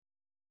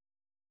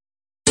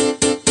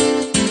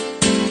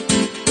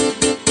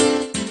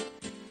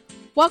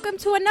Welcome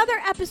to another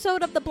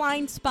episode of The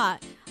Blind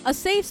Spot, a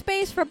safe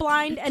space for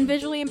blind and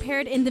visually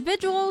impaired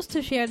individuals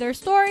to share their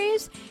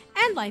stories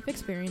and life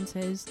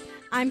experiences.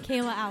 I'm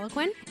Kayla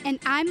Aliquin. And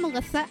I'm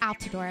Melissa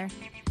Altador.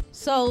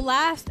 So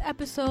last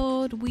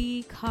episode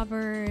we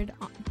covered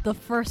the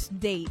first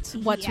date,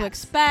 what to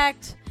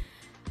expect,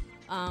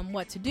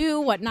 what to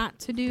do, what not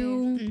to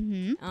do.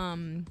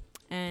 Mm-hmm.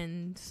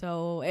 And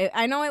so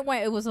I know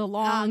it was a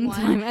long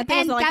time. I think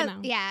it was like an hour.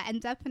 Yeah,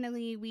 and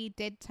definitely we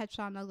did touch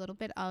on a little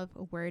bit of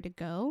where to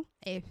go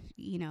if,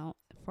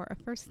 for a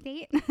first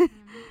date.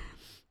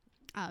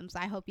 So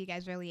I hope you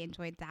guys really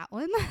enjoyed that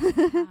one.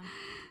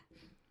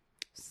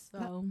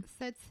 So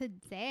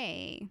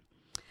today,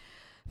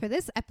 for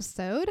this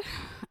episode,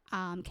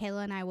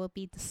 Kayla and I will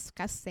be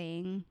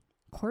discussing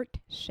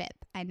courtship.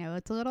 I know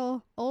it's a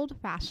little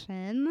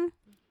old-fashioned,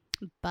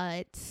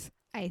 but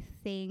I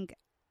think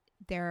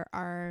there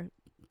are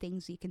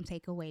things you can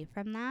take away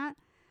from that,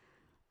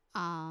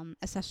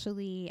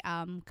 especially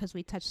because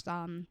we touched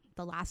on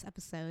the last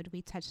episode.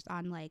 We touched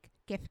on like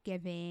gift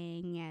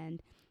giving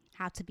and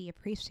how to be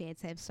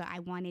appreciative. So I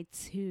wanted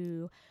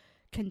to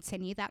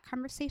continue that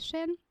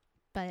conversation,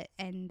 but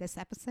in this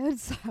episode,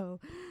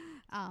 so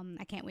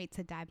I can't wait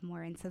to dive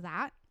more into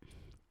that.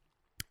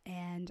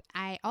 And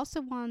I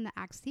also want to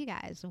ask you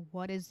guys,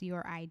 what is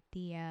your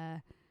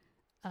idea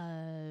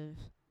of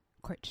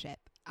courtship?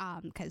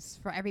 Because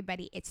for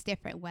everybody, it's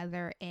different,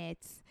 whether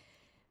it's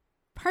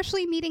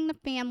partially meeting the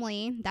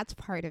family, that's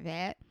part of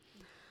it.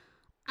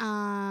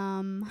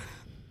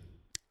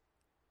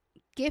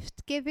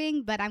 Gift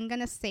giving, but I'm going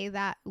to say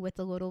that with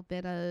a little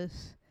bit of,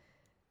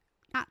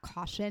 not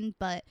caution,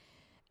 but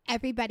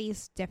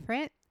everybody's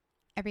different.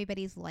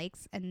 Everybody's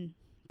likes and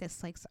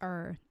dislikes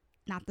are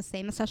not the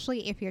same,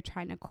 especially if you're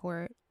trying to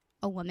court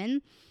a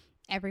woman.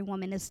 Every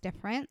woman is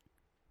different.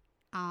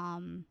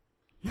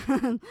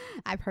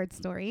 I've heard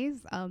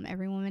stories.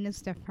 Every woman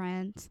is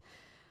different.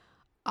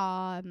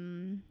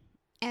 And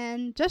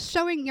just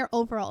showing your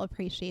overall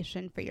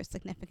appreciation for your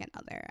significant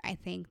other. I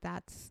think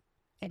that's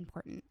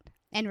important.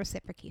 And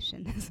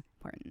reciprocation is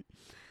important.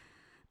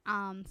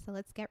 So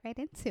let's get right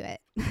into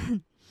it.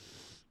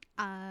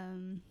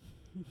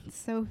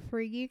 So for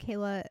you,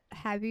 Kayla,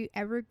 have you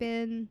ever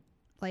been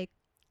like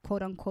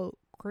quote unquote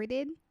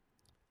courted?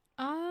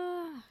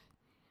 I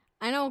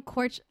know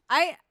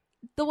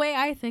the way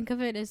I think of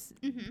it is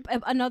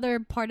another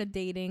part of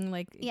dating,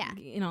 like,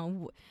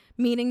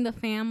 meeting the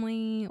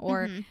family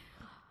or,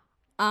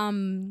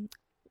 when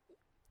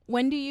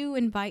do you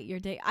invite your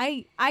date?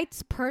 I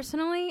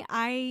personally,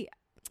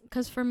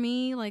 because for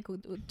me, like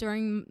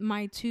during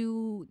my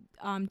two,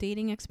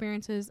 dating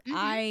experiences,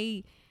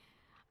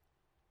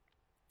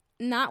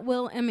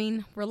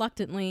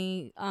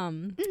 reluctantly,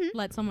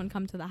 let someone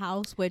come to the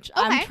house, which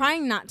I'm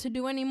trying not to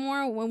do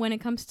anymore when it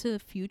comes to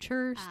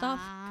future stuff.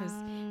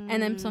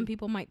 And then some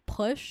people might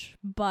push,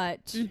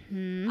 but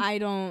I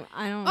don't.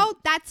 Oh,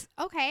 that's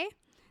okay.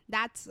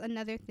 That's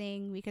another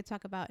thing we could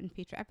talk about in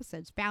future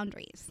episodes.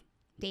 Boundaries,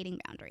 dating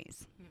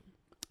boundaries.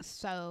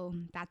 So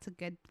that's a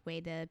good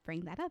way to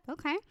bring that up.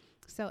 Okay.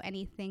 So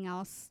anything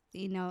else,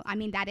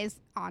 that is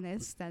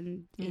honest,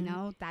 and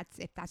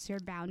if that's your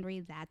boundary,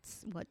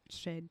 that's what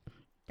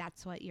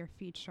your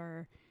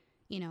future,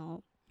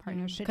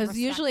 partner should. Because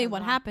usually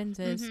what happens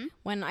is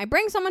when I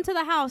bring someone to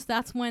the house,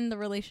 that's when the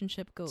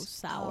relationship goes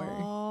sour.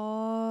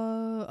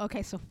 Oh,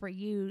 okay. So for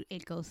you,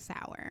 it goes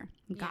sour.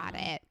 Got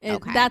it.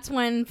 Okay. That's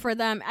when for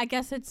them, I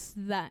guess it's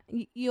that.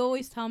 You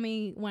always tell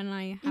me when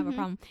I have a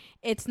problem,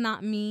 it's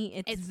not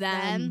me, it's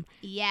them.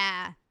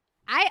 Yeah.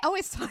 I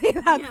always tell you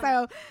that. Yeah.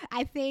 So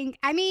I think,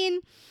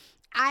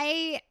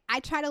 I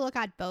try to look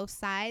at both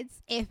sides.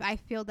 If I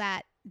feel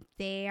that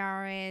they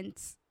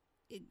aren't,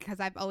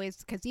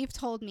 because you've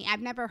told me,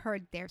 I've never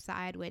heard their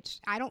side, which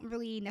I don't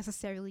really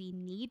necessarily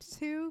need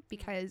to,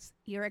 because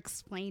you're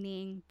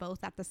explaining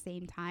both at the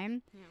same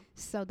time. Yeah.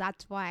 So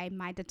that's why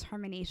my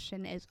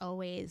determination is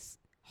always,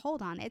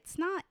 hold on, it's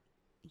not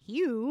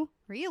you,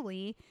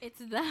 really. It's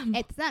them.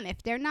 It's them.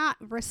 If they're not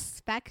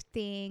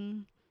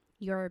respecting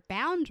your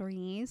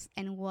boundaries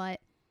and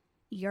what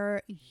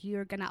you're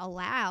gonna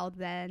allow,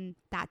 then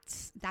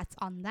that's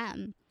on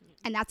them.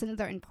 And that's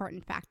another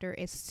important factor,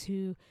 is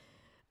to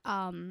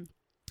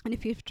in a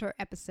future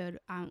episode,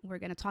 we're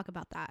going to talk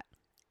about that.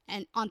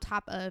 And on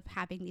top of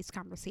having these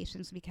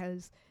conversations,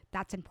 because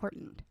that's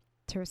important,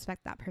 to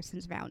respect that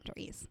person's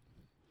boundaries.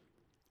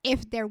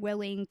 If they're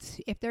willing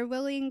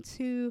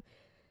to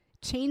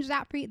change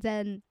that for you,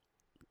 then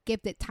give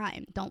it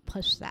time. Don't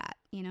push that,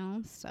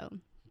 So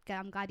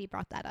I'm glad you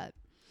brought that up.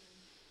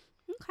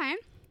 Okay.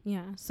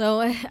 Yeah. So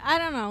I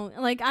don't know.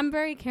 Like, I'm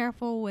very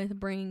careful with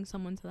bringing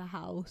someone to the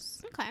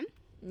house. Okay.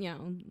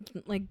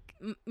 Like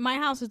my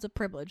house is a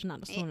privilege,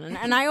 not a slogan.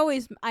 And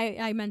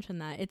I mention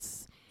that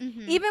it's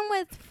even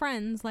with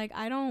friends, like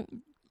I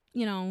don't,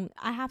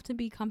 I have to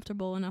be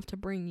comfortable enough to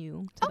bring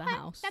you to the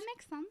house. That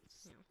makes sense.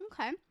 Yeah.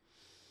 Okay.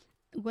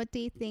 What do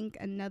you think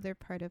another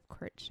part of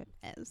courtship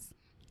is?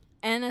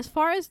 And as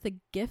far as the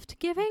gift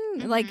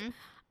giving, like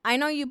I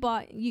know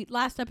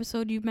last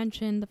episode you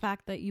mentioned the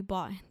fact that you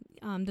bought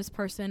this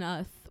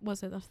person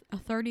was it a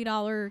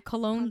 $30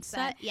 cologne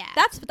set? Yeah,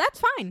 that's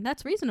fine.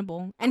 That's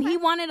reasonable. And he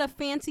wanted a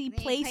fancy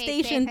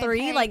PlayStation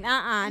 3. Like, no,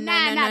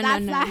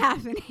 that's not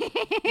happening.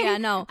 Yeah,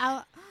 no.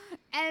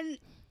 And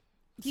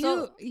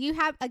you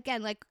have,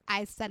 again, like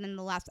I said in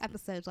the last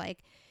episode, like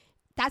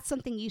that's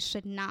something you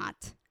should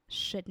not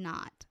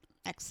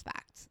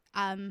expect.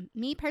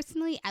 Me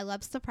personally, I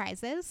love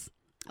surprises,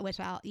 which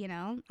I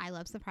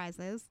love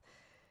surprises.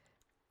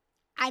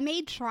 I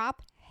may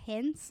drop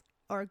hints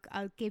or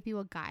give you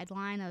a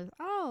guideline of,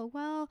 oh,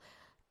 well,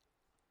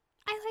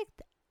 I like,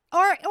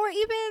 or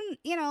even,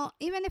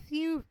 even if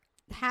you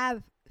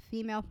have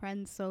female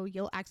friends, so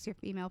you'll ask your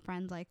female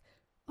friends like,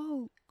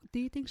 oh, do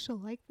you think she'll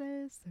like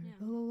this? Or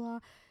blah, blah, blah.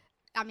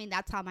 I mean,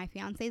 that's how my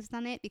fiance's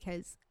done it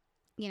because,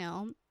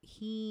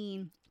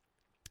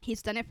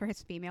 he's done it for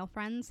his female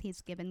friends. He's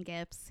given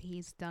gifts.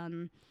 He's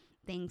done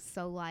things.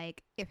 So,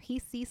 like, if he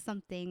sees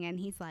something and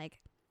he's like,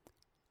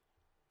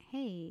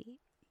 hey,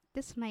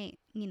 this might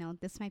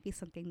be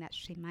something that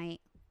she might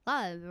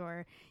love,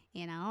 or,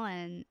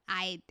 and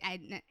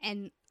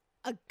and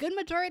a good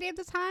majority of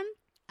the time,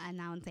 and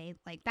I wouldn't say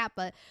like that,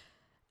 but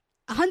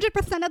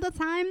 100% of the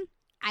time,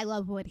 I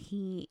love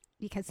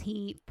because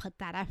he put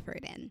that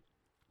effort in.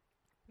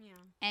 Yeah.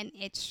 And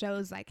it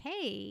shows like,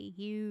 hey,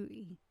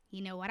 you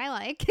know what I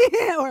like,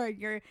 or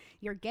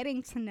you're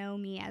getting to know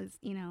me as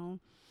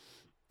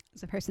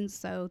a person.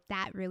 So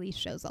that really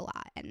shows a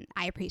lot, and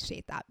I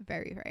appreciate that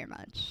very, very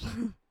much.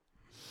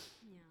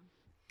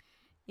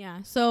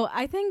 Yeah. So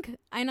I think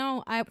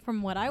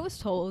from what I was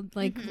told,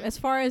 like as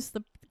far as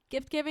the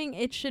gift giving,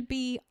 it should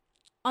be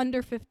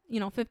under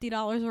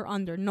 $50 or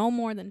under, no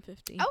more than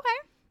 50. Okay.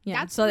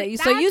 Yeah. So at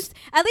least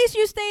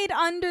you stayed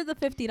under the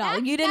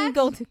 $50. You didn't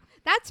go to.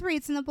 That's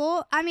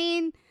reasonable. I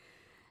mean,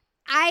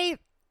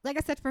 like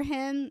I said, for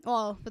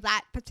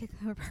that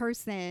particular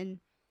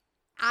person,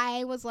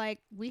 I was like,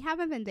 we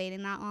haven't been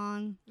dating that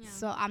long,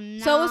 so I'm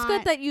not. So it was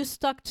good that you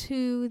stuck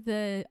to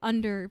the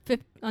under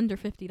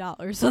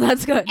 $50. So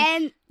that's good.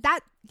 And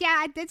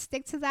I did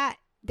stick to that.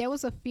 There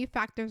was a few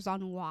factors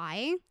on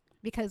why,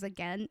 because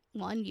again,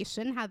 one, you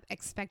shouldn't have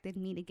expected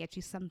me to get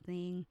you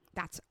something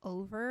that's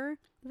over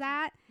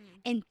that,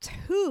 and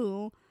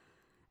two,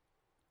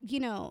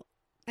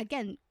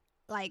 again,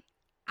 like,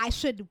 I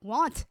should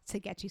want to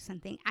get you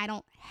something. I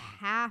don't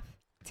have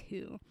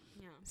to.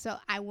 Yeah. So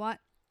I want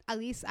a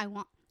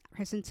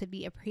person to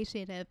be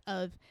appreciative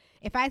of,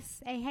 if I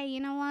say, hey, you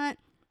know what?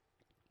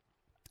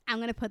 I'm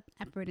going to put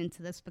effort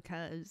into this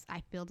because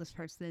I feel this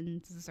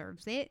person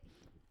deserves it.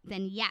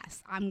 Then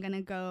yes, I'm going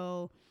to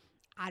go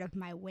out of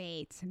my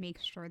way to make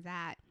sure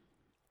that,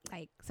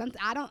 like,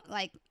 I don't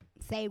like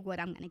say what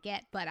I'm going to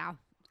get, but I'll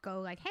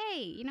go like,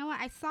 hey, you know what?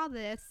 I saw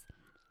this.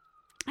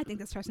 I think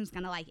this person's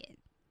going to like it.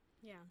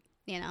 Yeah.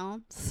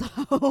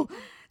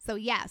 So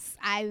yes,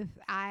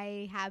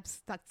 I have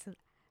stuck to,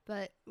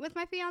 but with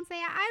my fiance,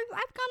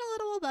 I've gone a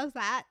little above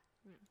that.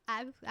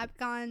 I've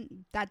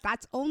gone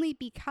that's only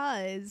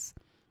because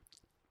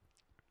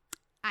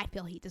I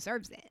feel he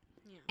deserves it.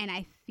 Yeah. And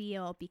I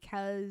feel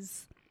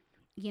because,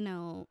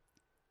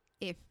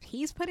 if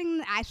he's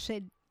I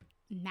should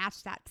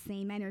match that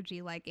same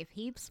energy. Like, if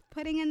he's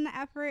putting in the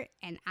effort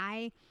and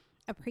I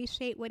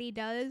appreciate what he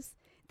does,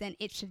 then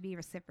it should be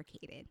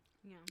reciprocated.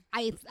 Yeah.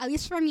 At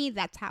least for me,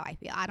 that's how I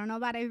feel. I don't know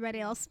about everybody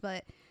else,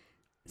 but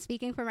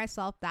speaking for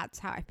myself, that's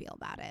how I feel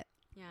about it.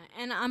 Yeah,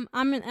 and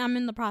I'm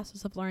in the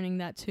process of learning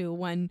that too.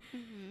 When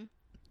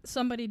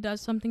somebody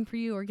does something for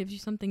you or gives you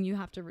something, you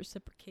have to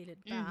reciprocate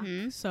it back.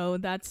 So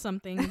that's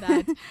something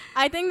that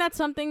I think that's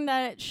something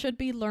that should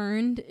be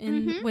learned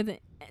in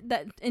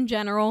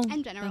general.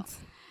 In general,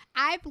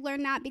 I've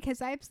learned that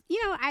because I've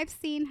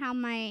seen how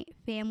my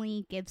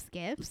family gives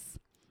gifts,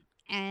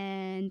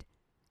 and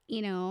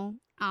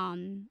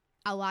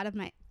a lot of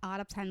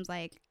times,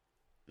 like,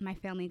 my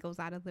family goes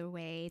out of their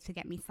way to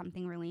get me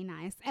something really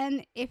nice.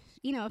 And if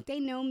they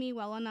know me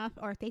well enough,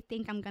 or if they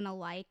think I'm going to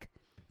like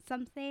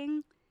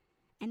something,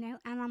 and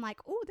I'm like,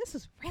 oh, this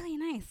is really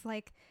nice.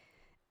 Like,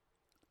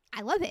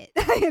 I love it.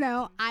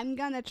 I'm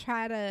going to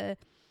try to,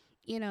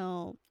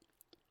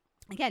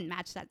 again,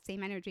 match that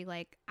same energy.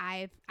 Like,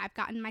 I've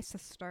gotten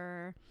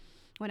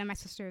one of my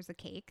sisters a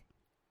cake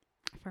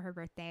for her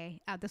birthday.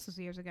 This was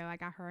years ago. I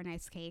got her a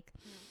nice cake.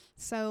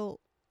 So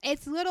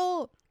it's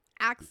little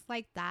acts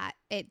like that.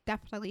 It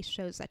definitely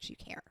shows that you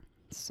care.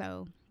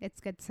 So it's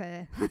good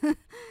to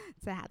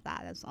to have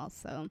that as well.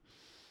 So,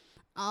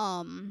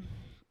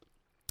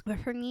 but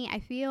for me, I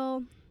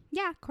feel,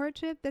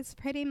 courtship is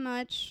pretty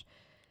much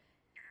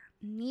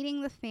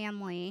meeting the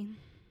family.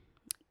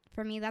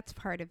 For me, that's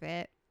part of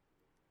it.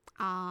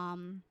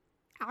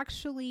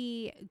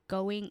 Actually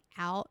going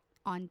out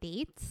on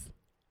dates,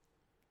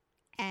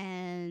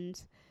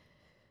 and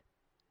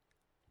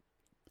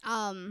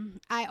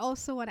I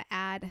also want to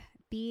add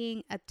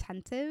being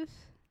attentive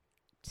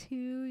to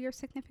your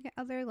significant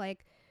other,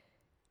 like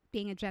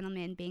being a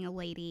gentleman, being a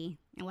lady.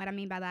 And what I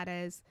mean by that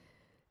is,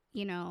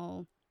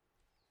 how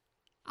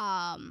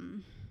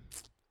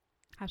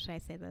should I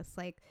say this?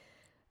 Like,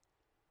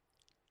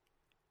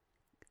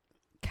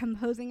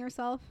 composing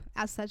yourself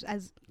as such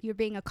as you're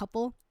being a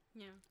couple.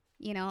 Yeah.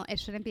 You know, it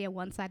shouldn't be a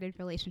one-sided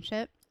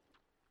relationship.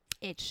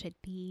 It should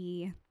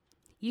be,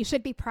 you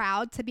should be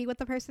proud to be with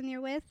the person you're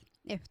with,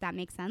 if that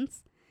makes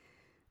sense.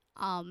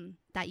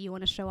 That you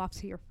want to show off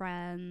to your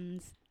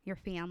friends, your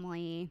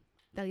family,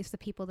 at least the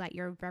people that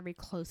you're very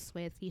close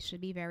with. You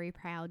should be very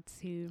proud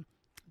to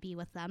be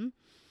with them.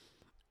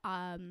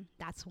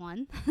 That's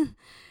one.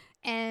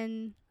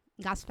 And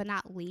last but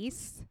not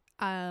least,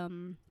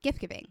 gift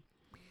giving.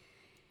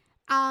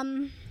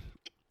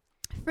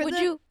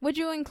 Would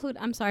you include,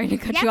 I'm sorry to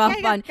cut you off,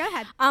 but go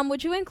ahead.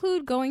 Would you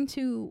include going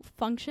to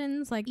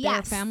functions, like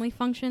their family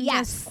functions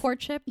as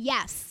courtship?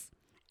 Yes.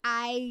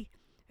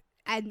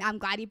 And I'm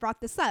glad you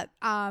brought this up.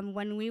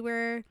 When we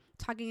were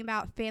talking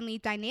about family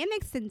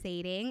dynamics and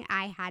dating,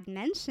 I had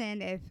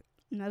mentioned, if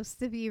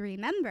most of you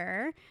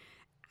remember,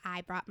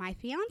 I brought my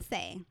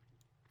fiance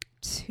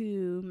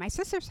to my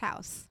sister's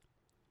house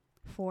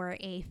for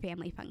a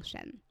family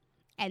function.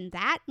 And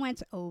that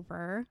went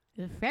over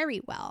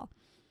very well.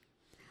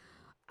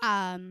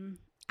 I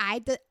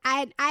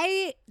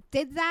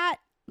did that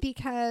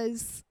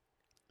because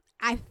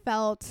I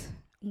felt,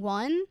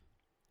 one,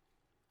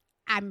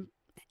 I'm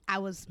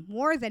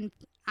more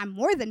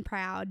than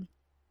proud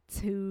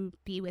to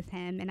be with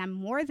him, and I'm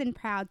more than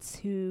proud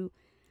to,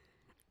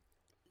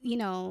 you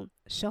know,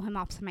 show him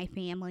off to my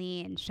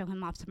family and show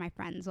him off to my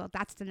friends. Well,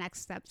 that's the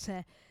next step,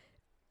 to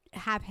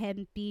have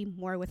him be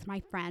more with my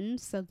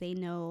friends so they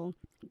know,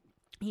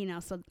 you know,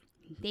 so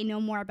they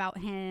know more about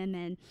him,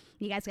 and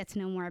you guys get to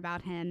know more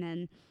about him,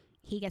 and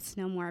he gets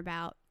to know more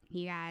about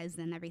you guys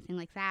and everything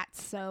like that.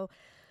 So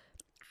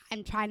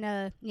I'm trying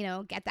to, you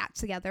know, get that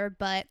together.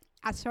 But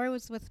as far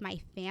as with my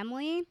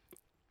family,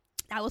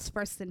 that was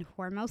first and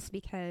foremost,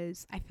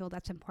 because I feel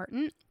that's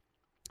important.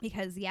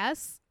 Because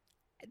yes,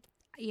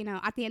 you know,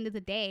 at the end of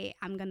the day,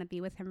 I'm going to be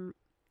with him,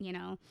 you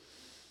know,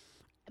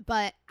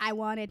 but I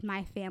wanted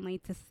my family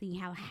to see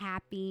how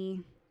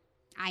happy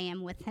I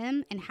am with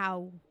him and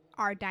how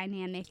our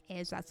dynamic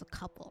is as a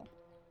couple.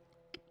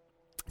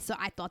 So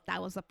I thought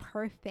that was a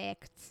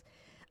perfect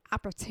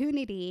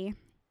opportunity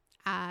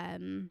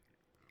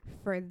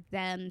for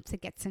them to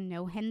get to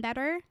know him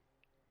better,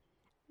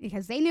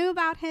 because they knew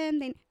about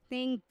him,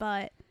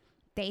 but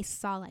they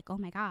saw, like, oh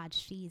my God,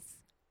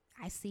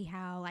 I see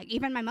how, like,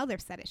 even my mother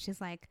said it.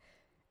 She's like,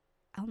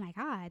 oh my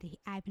God,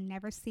 I've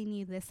never seen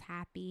you this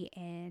happy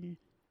in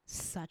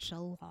such a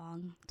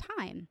long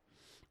time,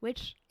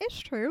 which is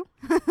true.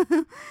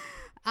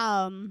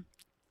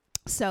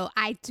 So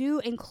I do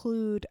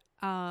include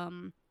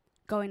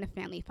going to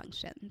family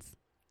functions.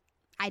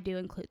 I do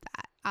include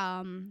that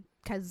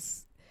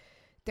because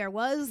there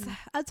was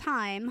a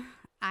time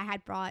I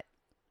had brought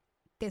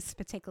this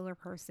particular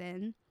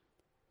person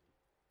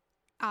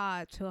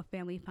to a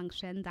family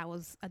function that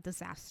was a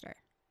disaster.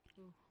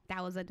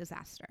 That was a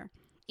disaster.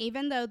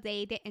 Even though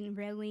they didn't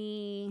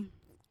really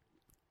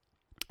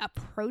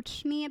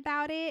approach me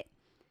about it,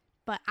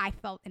 but I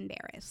felt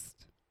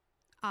embarrassed.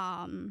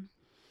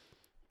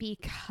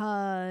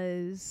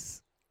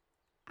 Because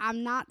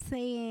I'm not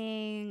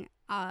saying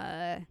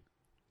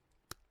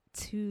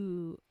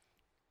to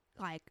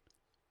like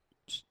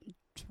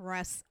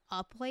dress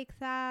up like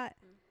that,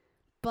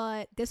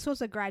 but this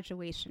was a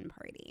graduation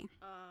party.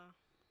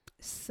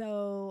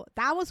 So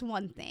that was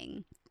one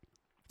thing.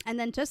 And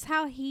then just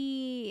how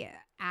he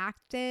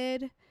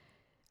acted,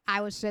 I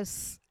was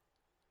just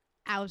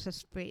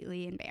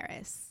greatly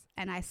embarrassed.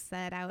 And I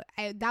said, that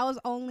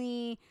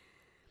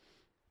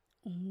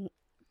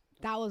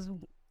was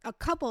a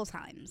couple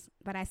times,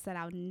 but I said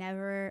I would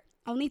never,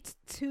 only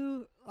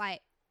two,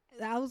 like,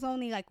 that was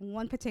only like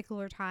one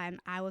particular time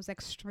I was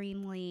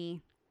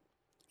extremely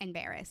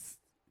embarrassed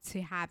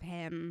to have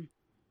him.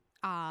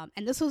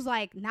 And this was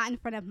like not in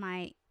front of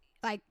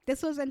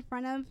this was in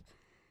front of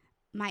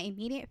my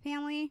immediate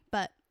family,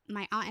 but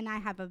my aunt and I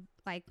have a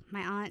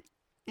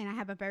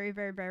very,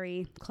 very,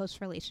 very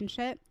close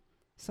relationship.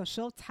 So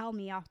she'll tell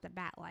me off the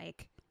bat,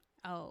 like,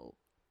 oh,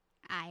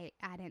 I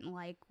didn't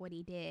like what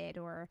he did,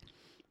 or,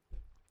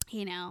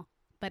 you know.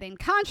 But in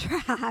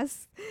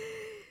contrast,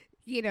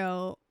 you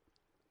know,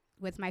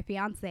 with my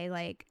fiance,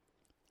 like,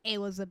 I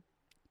was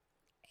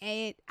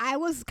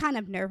kind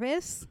of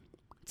nervous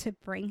to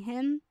bring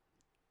him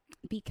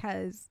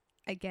because,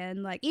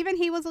 again, like, even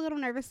he was a little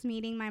nervous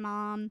meeting my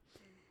mom.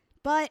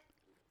 But,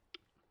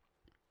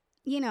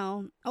 you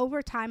know,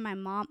 over time, my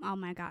mom, oh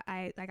my God,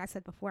 like I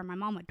said before, my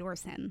mom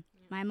adores him.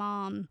 My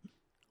mom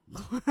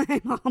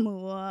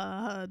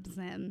loves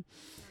him.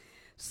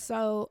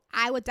 So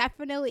I would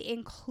definitely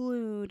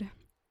include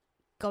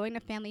going to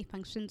family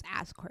functions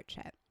as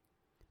courtship.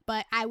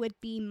 But I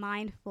would be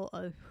mindful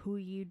of who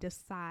you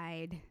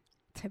decide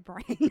to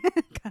bring,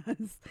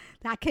 because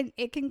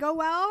it can go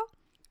well,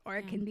 or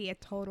it can be a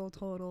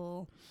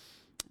total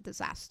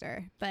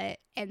disaster. But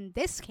in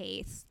this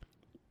case,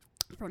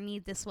 for me,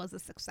 this was a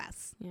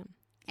success. Yeah.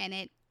 And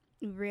it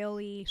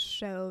really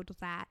showed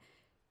that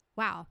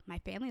wow, my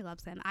family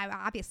loves him. I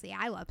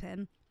love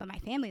him, but my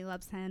family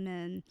loves him,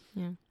 and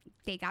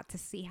they got to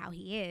see how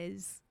he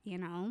is, you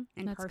know,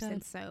 in That's person.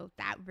 good. So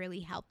that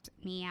really helped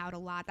me out a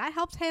lot. That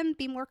helped him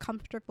be more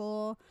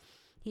comfortable.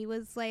 He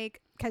was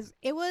like, because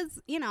it was,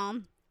 you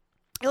know,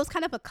 it was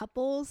kind of a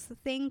couples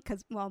thing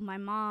because, well, my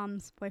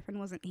mom's boyfriend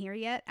wasn't here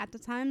yet at the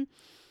time,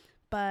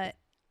 but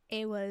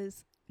it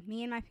was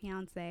me and my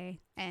fiance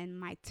and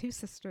my two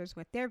sisters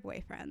with their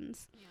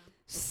boyfriends. Yeah.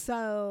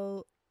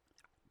 So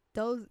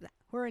those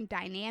her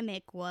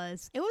dynamic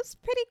it was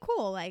pretty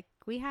cool. Like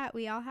we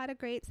all had a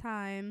great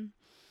time,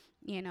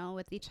 you know,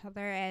 with each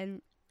other,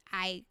 and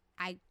I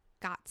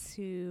got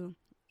to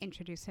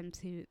introduce him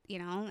to, you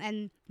know,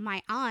 and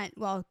my aunt,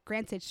 well,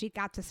 granted, she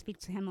got to speak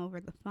to him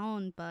over the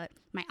phone, but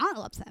my aunt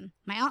loves him.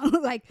 My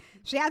aunt, like,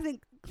 she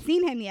hasn't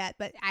seen him yet,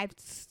 but I've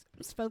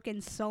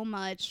spoken so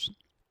much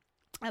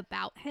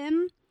about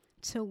him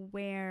to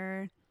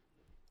where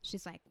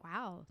she's like,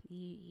 wow,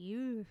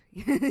 you're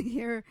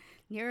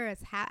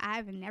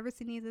I've never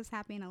seen you this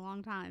happy in a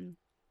long time.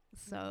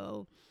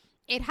 So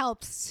it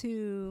helps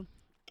to,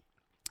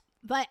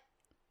 but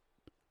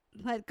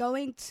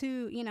going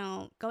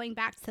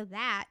back to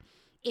that,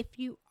 if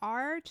you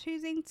are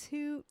choosing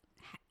to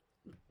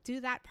do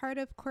that part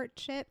of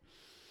courtship,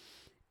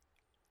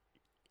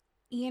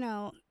 you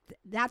know,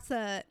 that's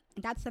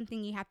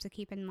something you have to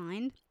keep in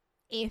mind.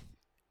 If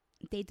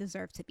they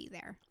deserve to be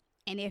there,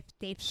 and if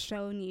they've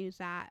shown you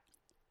that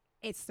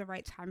it's the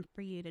right time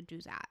for you to do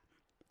that.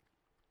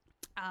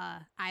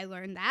 I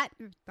learned that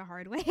the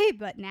hard way,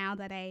 but now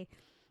that I,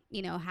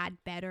 you know, had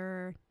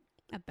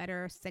a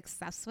better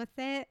success with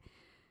it,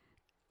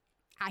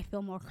 I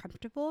feel more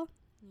comfortable,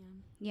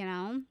 you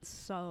know,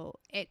 so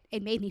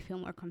it made me feel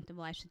more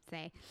comfortable, I should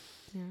say.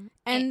 Yeah.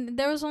 And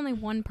there was only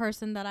one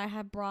person that I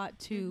had brought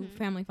to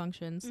family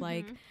functions.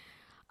 Like,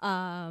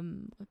 a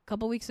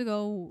couple weeks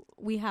ago,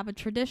 we have a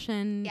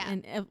tradition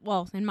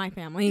in my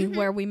family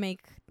where we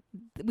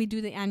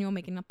do the annual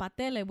making of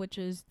patele, which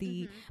is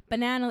the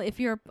banana. If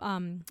you're,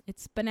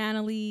 it's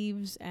banana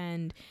leaves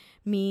and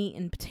meat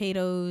and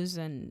potatoes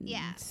and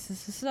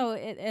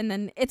and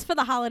then it's for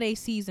the holiday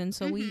season.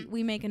 So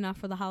we make enough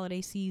for the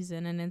holiday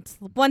season, and it's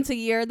once a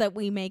year that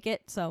we make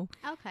it. So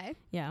okay,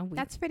 yeah,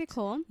 that's pretty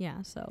cool.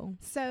 Yeah, so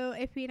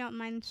if you don't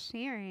mind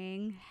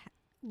sharing,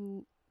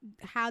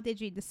 how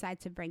did you decide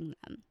to bring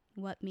them?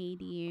 What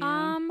made you?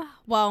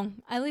 Well,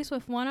 at least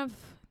with one of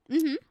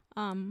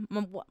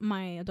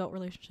my adult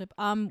relationship,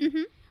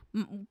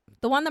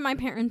 the one that my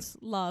parents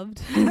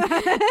loved,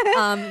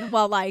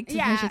 liked,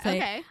 I should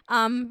say.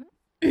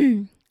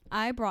 Okay.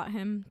 I brought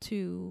him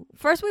to.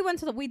 First,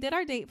 we did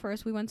our date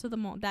first. We went to the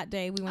mall that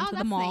day. We went to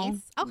the mall.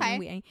 Nice.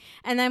 Okay.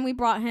 And then we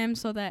brought him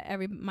so that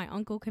my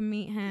uncle can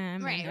meet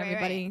him and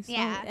everybody. Right. So,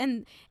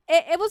 and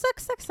it was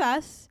a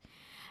success.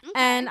 Okay.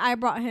 And I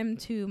brought him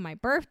to my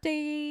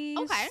birthdays.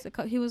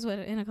 Okay. He was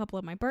in a couple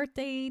of my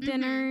birthday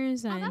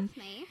dinners. And that's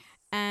nice.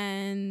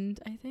 And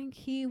I think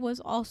he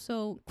was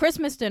also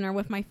Christmas dinner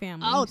with my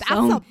family. Oh, that's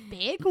a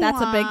big one. That's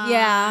a big,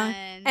 yeah.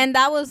 And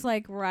that was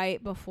like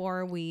right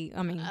before 6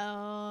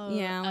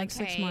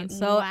 months.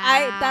 So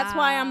that's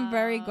why I'm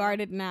very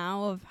guarded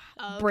now of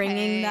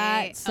bringing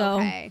that. So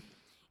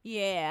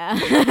yeah.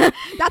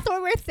 That's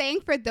what we're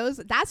saying for those.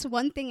 That's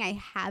one thing I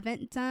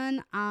haven't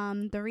done.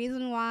 The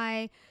reason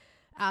why,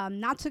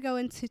 not to go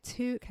into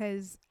too,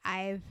 because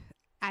I've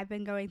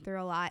been going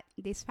through a lot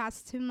these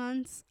past 2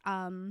 months,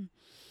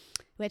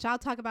 which I'll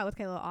talk about with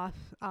Kayla off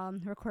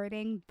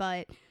recording,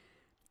 but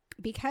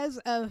because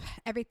of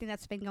everything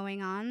that's been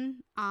going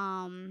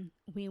on,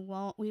 we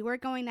were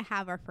going to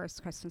have our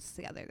first Christmas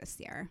together this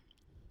year,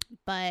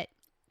 but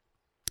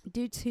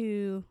due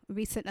to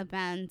recent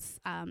events,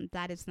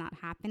 that is not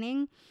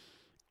happening,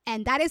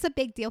 and that is a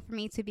big deal for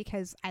me too,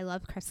 because I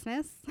love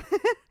Christmas.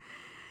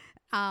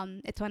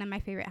 It's one of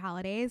my favorite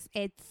holidays.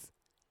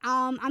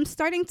 I'm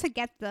starting to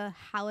get the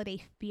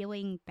holiday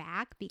feeling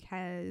back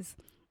because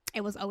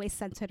it was always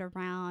centered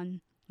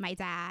around my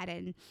dad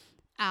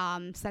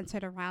and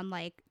centered around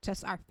like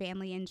just our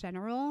family in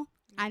general.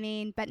 I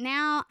mean, but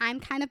now I'm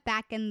kind of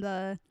back in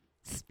the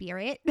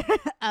spirit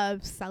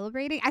of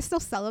celebrating. I still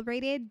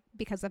celebrated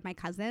because of my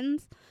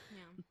cousins,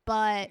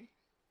 but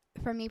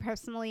for me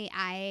personally,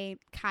 I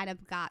kind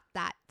of got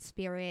that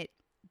spirit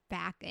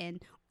back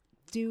and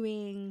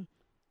doing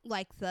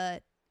like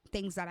the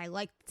things that I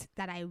liked,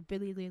 that I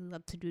really, really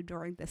love to do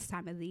during this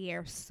time of the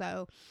year.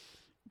 So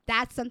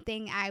that's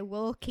something I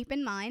will keep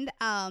in mind.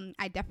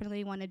 I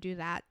definitely want to do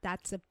that.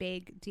 That's a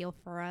big deal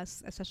for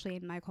us, especially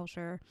in my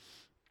culture.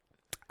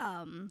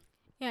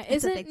 Yeah,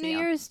 is it New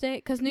Year's Day?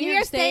 Because New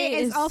Year's Day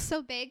is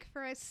also big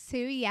for us too.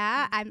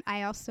 Yeah,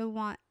 I also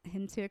want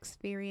him to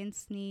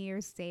experience New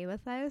Year's Day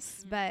with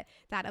us, but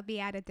that'll be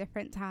at a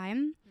different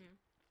time.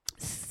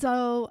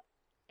 So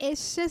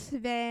it's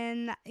just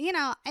been, you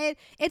know,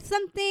 it's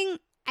something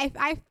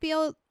I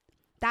feel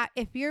that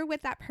if you're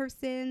with that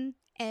person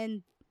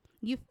and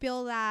you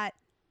feel that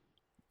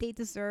they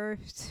deserve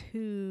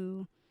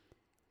to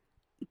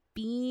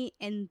be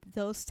in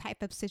those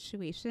type of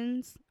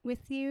situations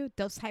with you,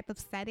 those type of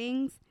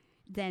settings,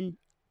 then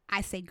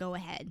I say go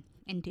ahead.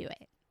 and do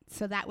it.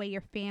 So that way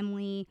your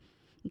family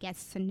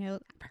gets to know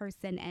that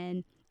person.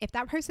 And if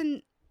that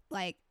person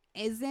like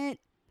isn't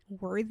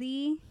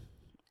worthy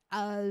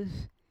of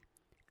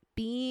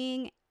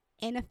being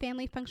in a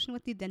family function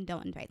with you, then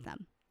don't invite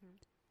them.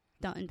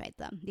 Don't invite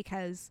them,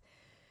 because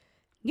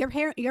your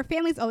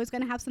family's always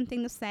going to have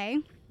something to say.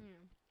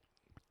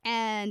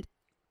 And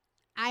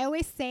I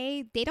always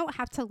say they don't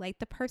have to like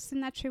the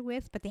person that you're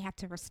with, but they have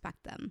to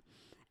respect them.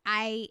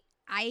 I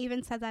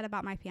even said that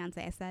about my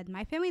fiance. I said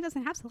my family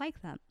doesn't have to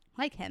like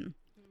him,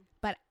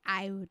 but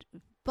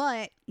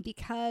but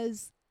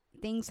because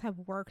things have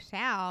worked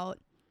out,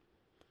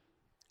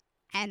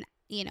 and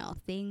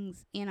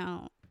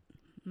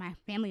my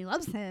family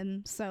loves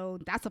him, so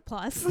that's a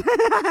plus.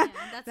 Yeah,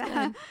 that's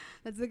good.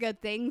 That's a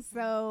good thing.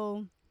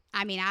 So,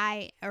 I mean,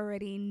 I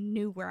already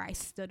knew where I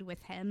stood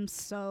with him.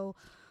 So,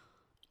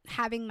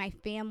 having my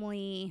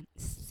family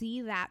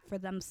see that for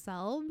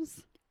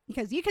themselves,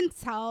 because you can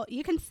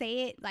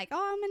say it like,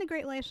 oh, I'm in a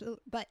great relationship.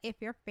 But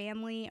if your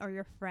family or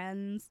your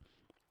friends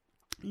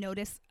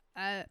notice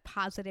a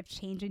positive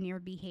change in your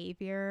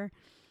behavior,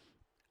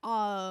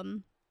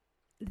 then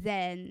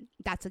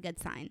that's a good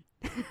sign.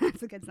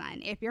 That's a good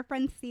sign. If your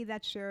friends see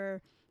that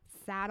you're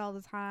sad all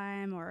the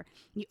time, or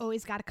you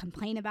always got to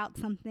complain about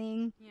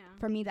something,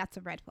 for me, that's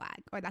a red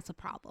flag, or that's a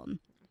problem.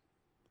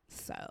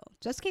 So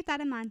just keep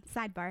that in mind.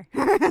 Sidebar.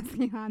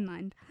 Keep that in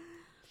mind.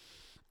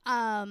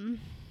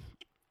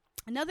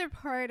 Another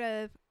part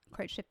of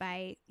courtship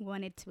I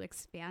wanted to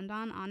expand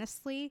on,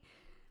 honestly,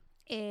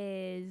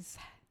 is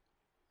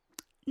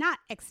not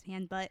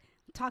expand, but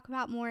talk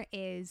about more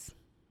is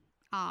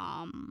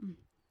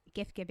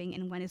gift giving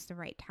and when is the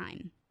right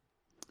time.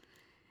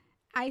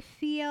 I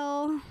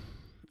feel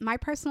my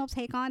personal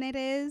take on it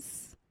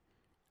is,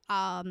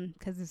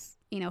 because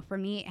for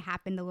me it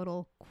happened a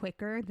little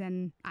quicker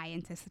than I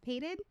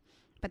anticipated,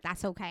 but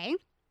that's okay.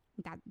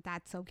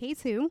 That's okay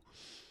too.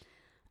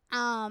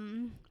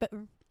 But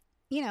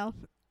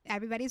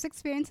everybody's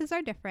experiences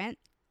are different,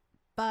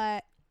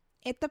 but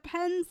it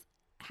depends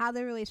how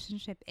the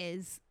relationship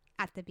is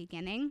at the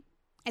beginning.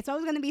 It's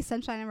always going to be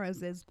sunshine and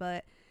roses,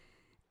 but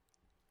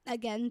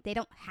again, they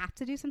don't have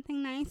to do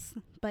something nice,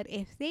 but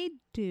if they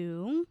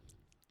do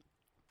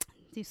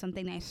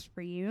something nice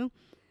for you,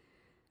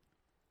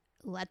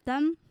 let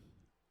them.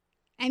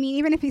 I mean,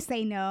 even if you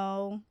say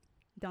no,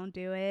 don't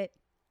do it.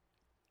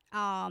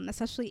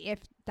 Especially if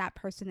that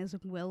person is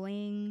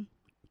willing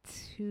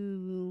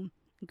to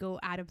go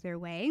out of their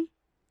way,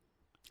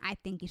 I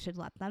think you should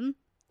let them.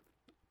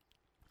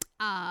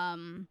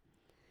 A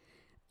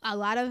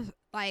lot of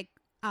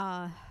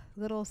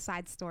little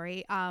side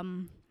story.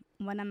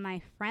 One of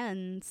my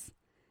friends,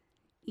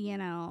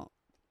 a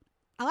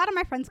lot of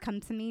my friends come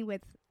to me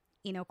with,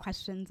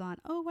 questions on,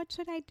 oh, what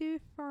should I do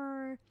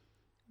where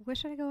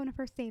should I go on a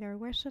first date, or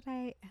what should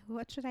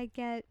I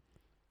get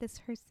this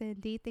person?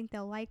 Do you think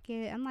they'll like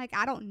it? I'm like,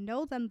 I don't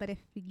know them, but if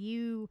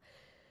you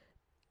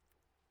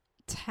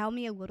tell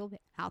me a little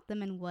bit about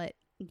them and what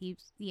they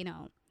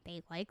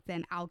like,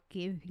 then I'll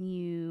give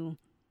you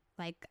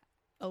a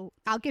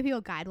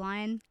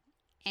guideline,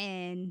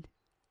 and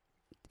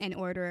in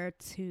order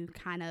to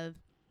kind of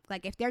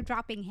if they're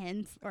dropping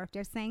hints, or if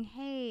they're saying,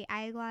 hey,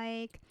 I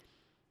like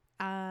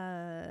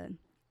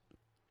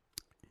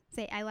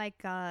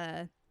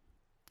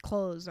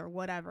clothes or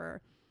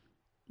whatever,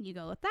 you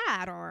go with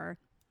that. Or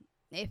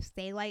if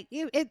they like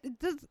it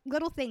does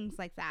little things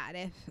like that.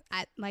 If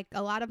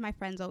a lot of my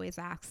friends always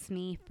ask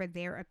me for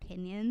their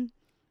opinion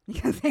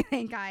because they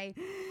think I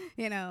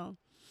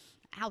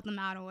help them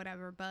out or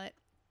whatever. But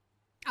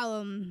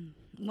one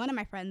of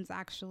my friends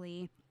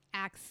actually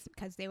asked,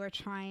 because they were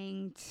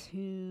trying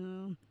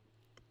to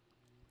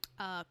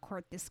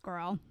court this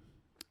girl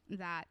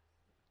that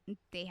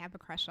they have a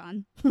crush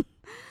on.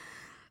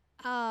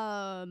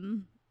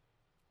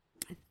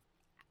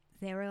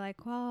 They were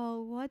like,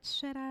 well, what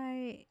should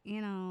I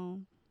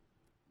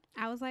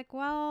was like,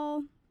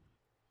 well,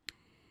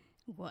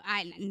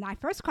 my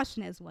first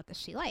question is, what does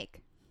she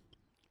like?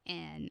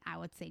 And I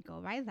would say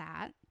go by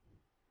that.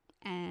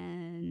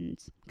 And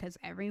because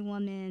every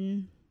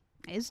woman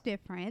is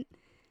different,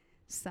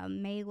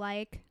 some may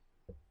like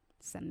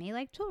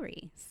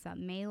jewelry,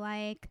 some may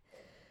like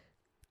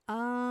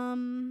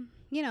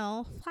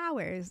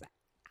flowers.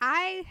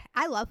 I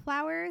love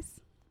flowers.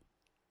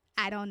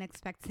 I don't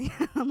expect to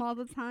get them all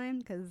the time,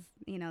 because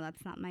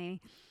that's not my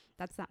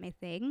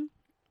thing.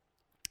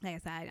 Like I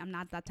said, I'm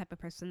not that type of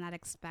person that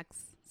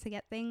expects to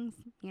get things.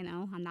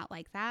 I'm not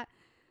like that.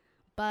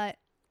 But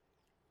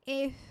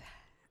if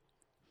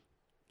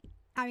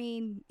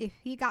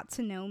you got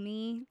to know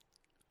me,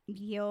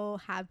 you'll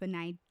have an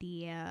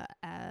idea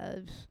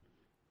of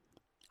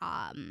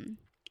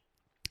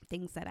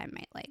things that I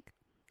might like.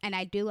 And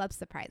I do love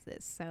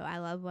surprises. So I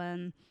love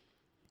when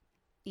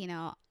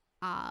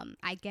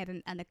I get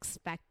an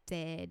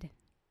unexpected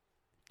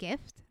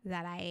gift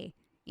that I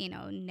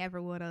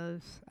never would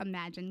have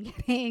imagined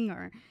getting,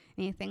 or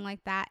anything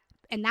like that.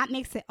 And that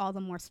makes it all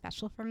the more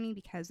special for me,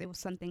 because it was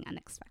something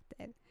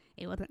unexpected.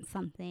 It wasn't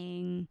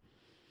something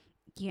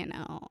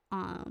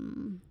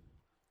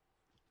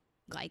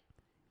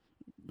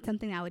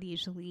something I would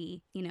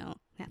usually,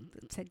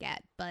 have to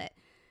get. But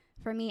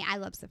for me, I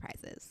love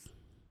surprises.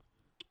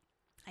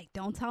 Like,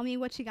 don't tell me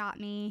what you got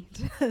me,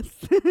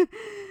 just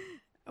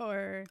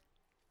or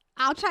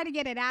I'll try to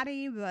get it out of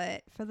you,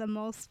 but for the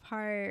most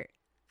part,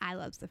 I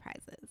love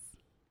surprises.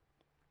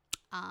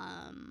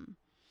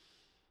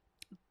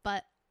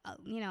 But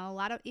a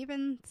lot of,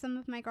 even some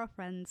of my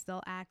girlfriends,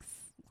 they'll ask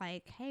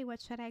like, hey,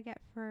 what should I get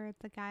for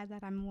the guy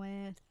that I'm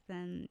with?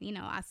 And,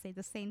 I say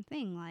the same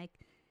thing. Like,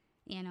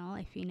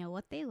 if you know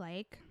what they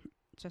like,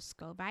 just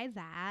go by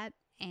that.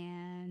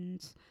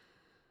 And,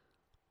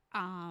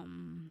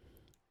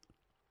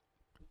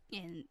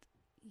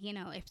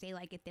 if they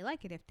like it, they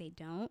like it. If they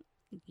don't,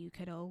 you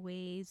could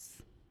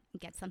always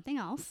get something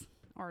else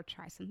or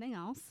try something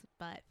else.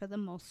 But for the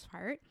most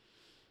part,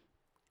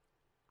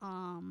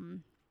 I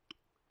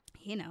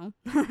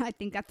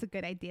think that's a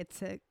good idea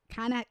to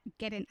kind of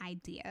get an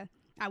idea.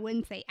 I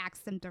wouldn't say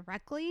ask them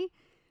directly,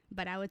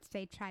 but I would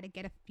say try to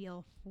get a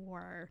feel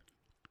for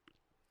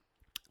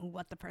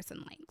what the person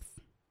likes.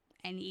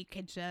 And you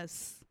could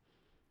just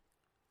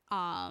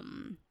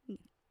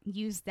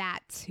use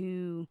that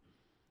to,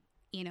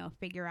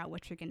 figure out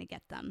what you're going to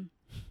get them.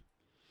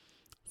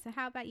 So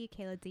how about you,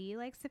 Kayla? Do you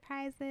like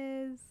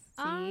surprises?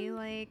 Do you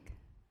like,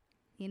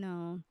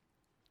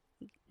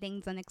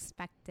 things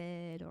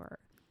unexpected or...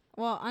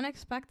 Well,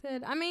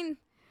 unexpected. I mean,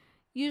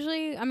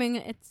 usually,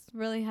 it's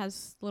really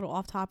has a little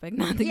off topic,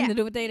 nothing to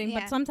do with dating.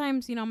 But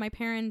sometimes, my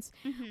parents,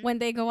 when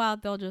they go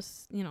out, they'll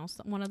just,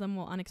 one of them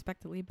will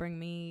unexpectedly bring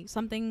me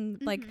something.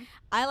 Like,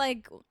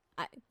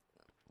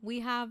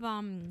 we have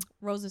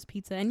Rose's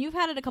Pizza, and you've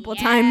had it a couple of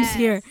times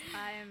here.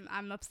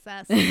 I'm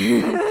obsessed.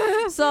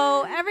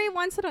 So every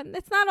once in a while,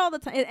 it's not all the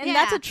time, and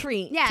that's a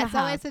treat. Yeah, it's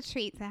always a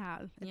treat to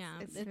have.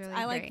 It's really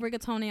I like great.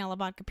 rigatoni alla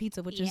vodka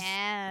pizza, which is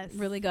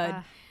really good.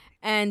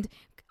 And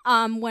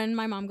when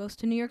my mom goes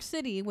to New York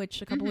City,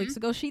 which a couple weeks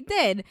ago she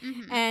did,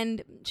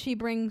 and she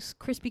brings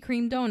Krispy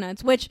Kreme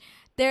donuts, which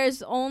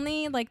there's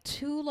only like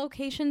 2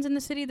 locations in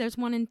the city. There's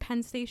one in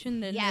Penn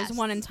Station, then there's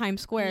one in Times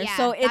Square. Yeah,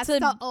 so it's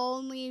the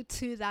only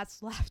 2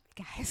 that's left,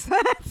 guys.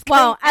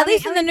 Well, at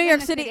least in the New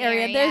York City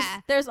area.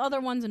 There's other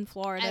ones in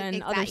Florida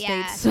and other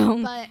states.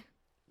 So, but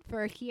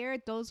for here,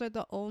 those are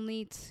the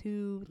only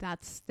 2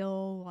 that's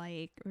still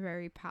like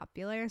very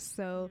popular.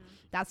 So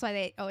that's why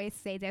they always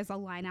say there's a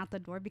line out the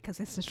door, because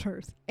it's the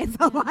truth. It's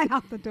a line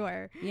out the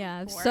door.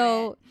 Yeah.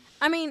 So,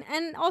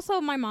 and also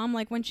my mom,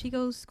 like when she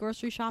goes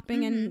grocery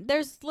shopping, and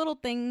there's little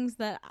things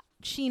that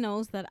she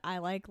knows that I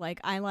like. Like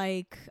I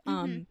like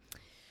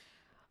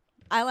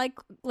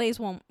glazed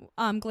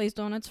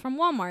donuts from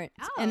Walmart.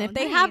 Oh, and if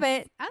they have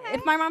it, okay.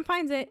 if my mom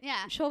finds it,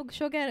 she'll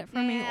get it for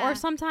me. Or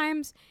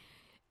sometimes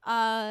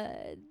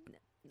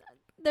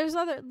there's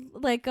other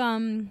like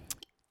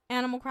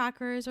animal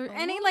crackers or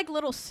any like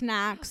little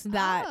snacks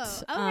that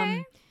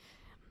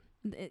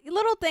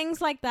little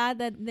things like that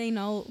they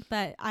know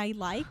that I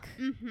like.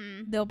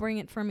 They'll bring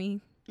it for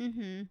me.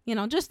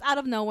 Just out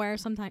of nowhere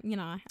sometimes,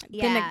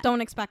 don't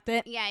expect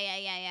it. Yeah.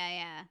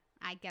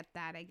 I get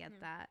that. Okay,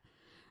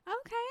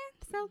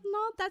 so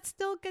no, that's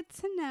still good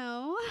to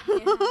know.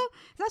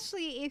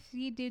 Especially if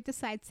you do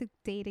decide to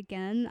date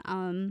again.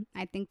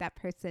 I think that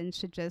person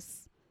should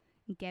just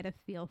get a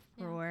feel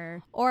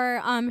for.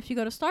 Or if you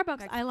go to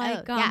Starbucks, I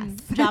like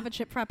Java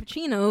chip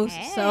frappuccinos.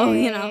 Hey. So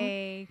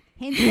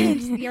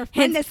hint, your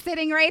friend is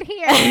sitting right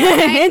here.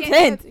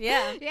 Hint.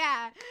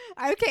 Yeah.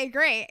 Okay,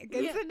 great.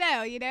 Good to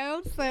know.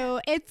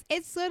 So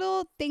it's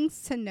little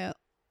things to know,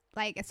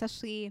 like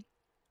especially,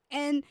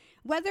 and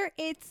whether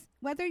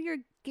you're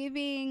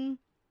giving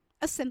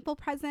a simple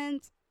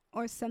present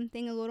or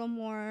something a little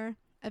more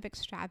of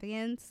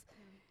extravagance.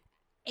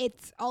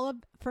 It's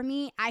for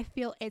me, I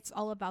feel it's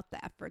all about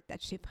the effort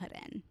that you put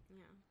in.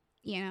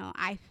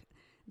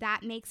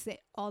 That makes it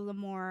all the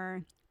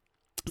more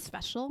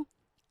special,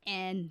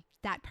 and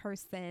that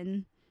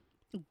person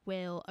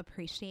will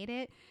appreciate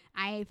it.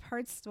 I've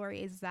heard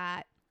stories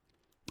that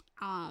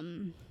a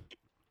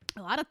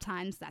lot of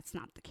times that's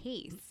not the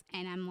case,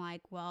 and I'm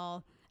like,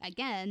 well,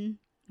 again,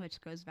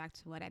 which goes back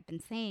to what I've been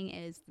saying,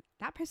 is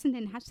that person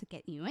didn't have to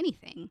get you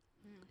anything.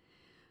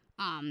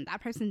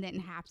 That person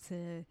didn't have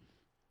to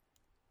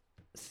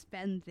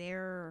spend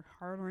their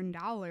hard-earned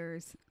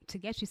dollars to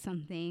get you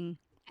something,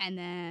 and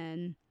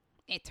then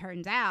it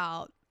turns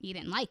out you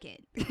didn't like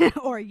it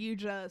or you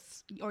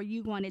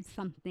wanted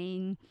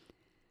something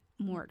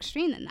more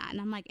extreme than that.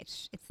 And I'm like,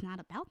 it's not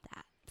about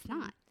that. It's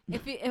not.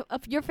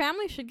 If your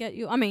family should get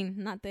you,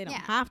 not they don't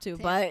have to,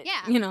 but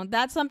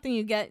that's something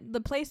you get.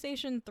 The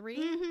PlayStation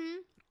 3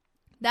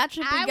 that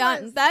should be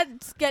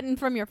that's getting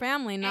from your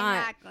family, not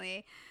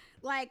exactly.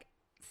 Like,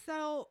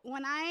 so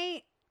when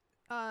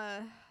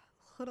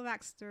little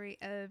backstory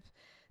of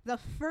the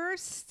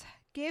first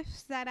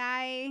gift that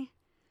I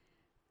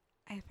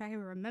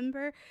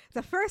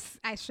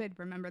should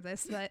remember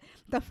this, but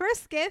the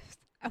first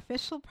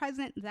official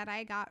present that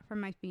I got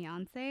from my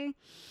fiance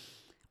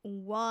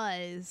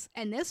was,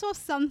 and this was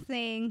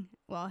something,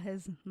 well,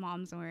 his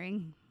mom's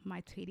wearing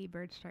my Tweety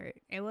Bird shirt.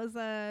 It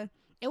wasn't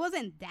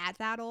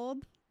that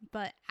old,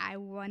 but I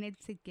wanted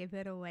to give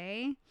it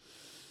away.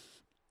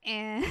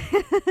 And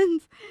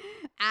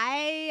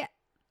I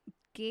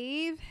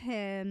gave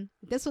him,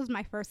 this was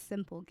my first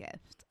simple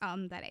gift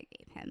that I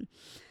gave him.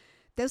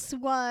 This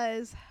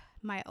was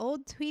my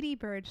old Tweety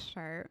Bird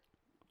shirt,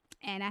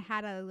 and I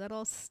had a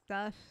little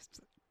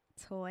stuffed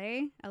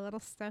toy, a little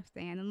stuffed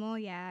animal.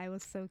 Yeah, it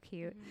was so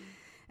cute.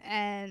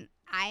 And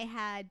I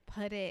had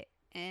put it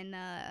in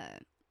a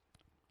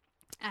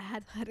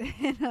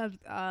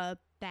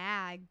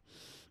bag,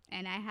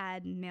 and I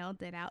had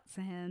mailed it out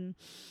to him.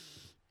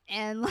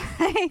 And like,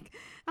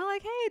 I'm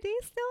like, hey, do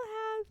you still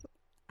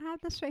have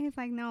the shirt? He's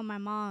like, no,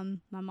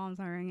 mom's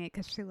wearing it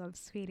because she loves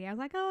Sweetie. I was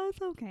like, oh,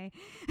 it's okay.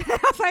 I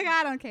was like,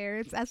 I don't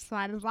care. That's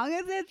fine as long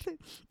as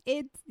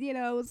it's you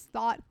know, it's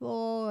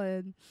thoughtful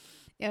and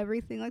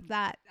everything like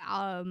that.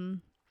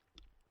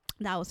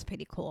 That was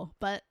pretty cool.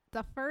 But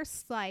the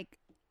first like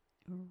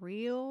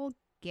real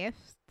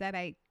gift that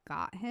I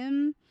got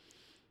him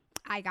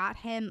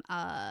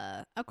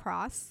a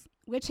cross,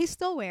 which he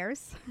still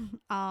wears.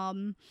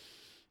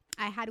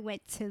 I had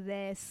went to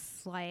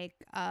this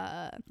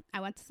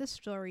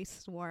jewelry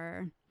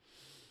store,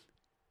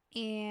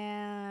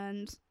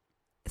 and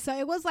so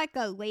it was like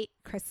a late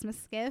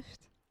Christmas gift,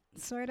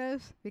 sort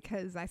of,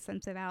 because I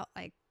sent it out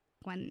like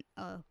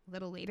a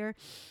little later.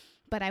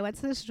 But I went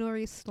to this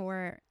jewelry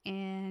store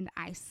and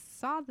I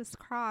saw this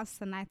cross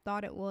and I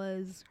thought it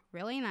was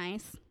really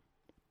nice.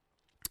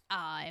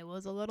 It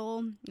was a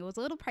little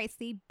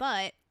pricey,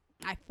 but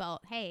I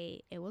felt,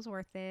 hey, it was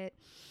worth it.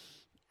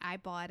 I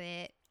bought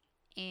it,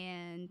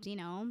 and you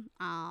know,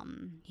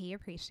 he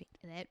appreciated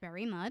it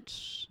very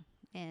much,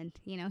 and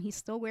you know, he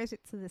still wears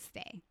it to this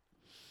day.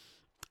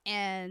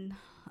 And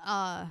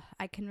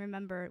I can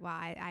remember, well,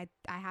 I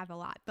have a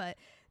lot, but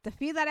the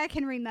few that I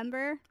can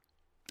remember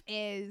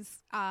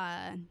is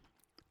because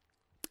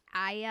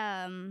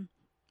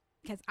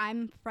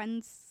I'm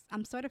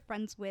sort of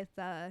friends with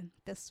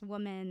this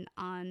woman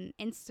on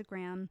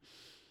Instagram.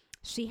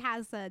 She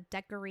has a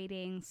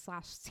decorating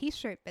 /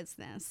 t-shirt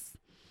business.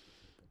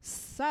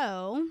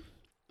 So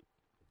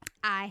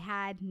I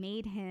had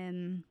made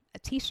him a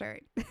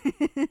t-shirt,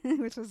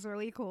 which was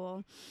really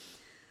cool.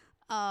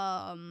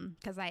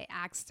 Because I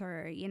asked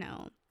her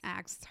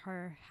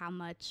how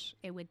much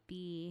it would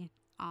be.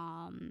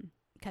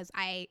 Because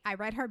I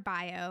read her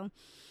bio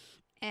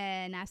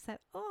and I said,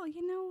 oh,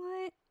 you know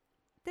what?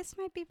 This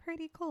might be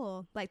pretty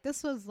cool. Like,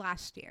 this was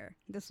last year.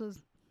 This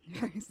was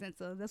very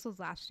sensitive. This was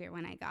last year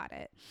when I got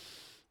it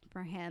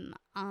for him.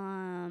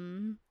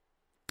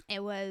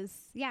 It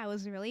was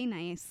really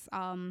nice.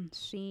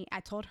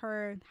 I told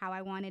her how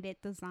I wanted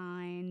it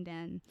designed,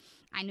 and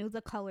I knew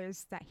the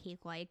colors that he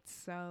liked,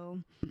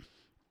 so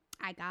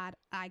I got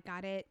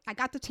it. I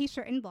got the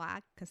t-shirt in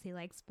black because he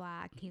likes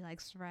black. He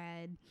likes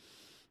red.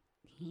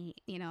 I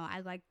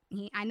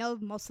know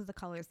most of the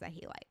colors that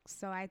he likes.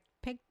 So I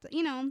picked,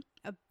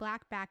 a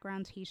black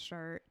background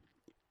t-shirt,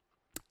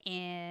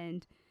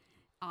 and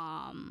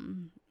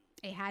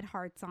it had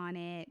hearts on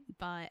it,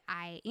 but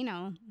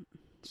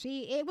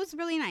it was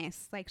really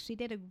nice. Like, she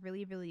did a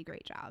really, really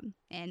great job,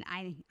 and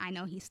I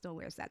know he still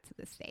wears that to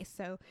this day.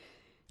 So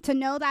to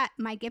know that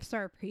my gifts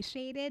are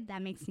appreciated,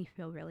 that makes me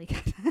feel really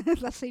good,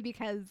 especially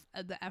because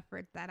of the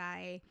effort that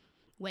I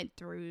went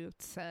through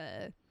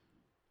to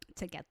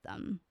get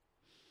them.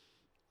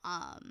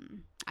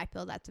 I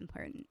feel that's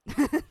important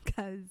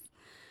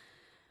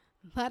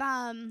but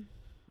I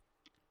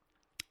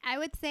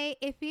would say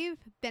if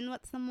you've been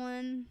with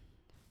someone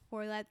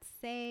for, let's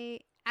say,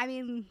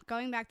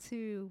 going back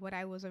to what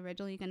I was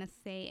originally going to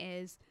say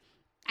is,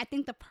 I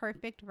think the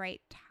perfect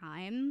right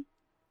time,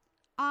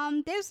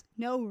 there's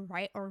no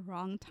right or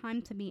wrong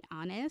time, to be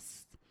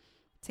honest,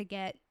 to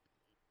get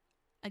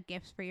a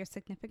gift for your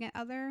significant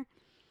other,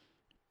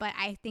 but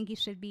I think you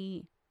should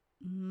be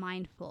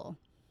mindful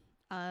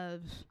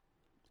of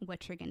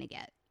what you're gonna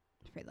get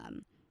for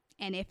them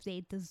and if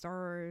they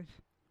deserve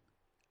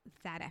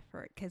that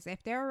effort. Because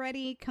if they're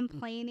already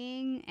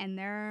complaining and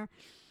they're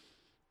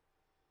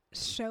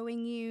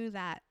showing you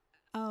that,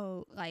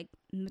 oh, like,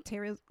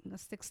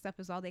 materialistic stuff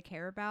is all they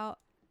care about,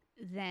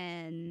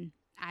 then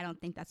I don't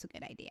think that's a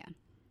good idea.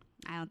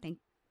 I don't think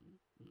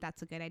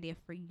that's a good idea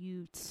for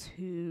you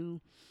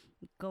to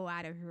go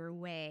out of your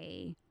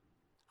way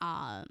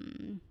to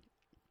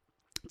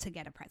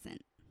get a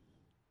present.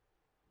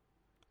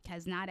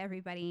 Because not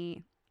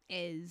everybody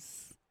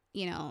is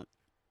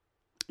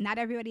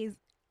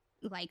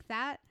like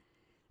that.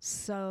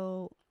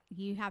 So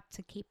you have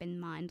to keep in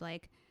mind,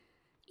 like,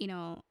 you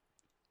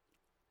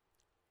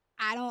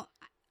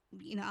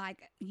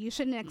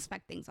shouldn't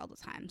expect things all the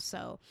time.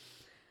 So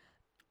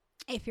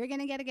if you're going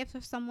to get a gift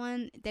of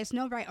someone, there's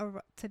no right or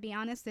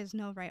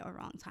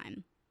wrong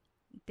time.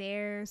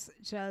 There's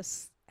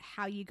just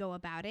how you go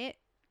about it.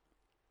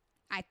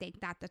 I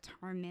think that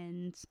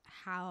determines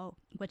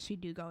what you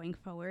do going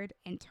forward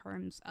in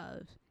terms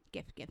of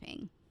gift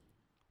giving.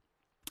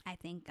 I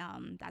think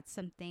that's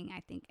something I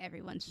think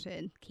everyone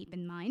should keep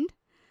in mind.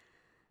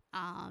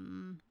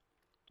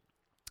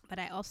 But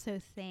I also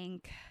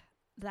think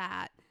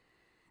that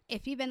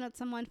if you've been with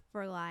someone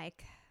for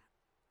like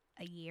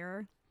a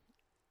year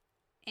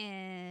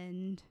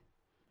and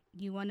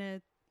you want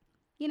to,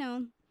 you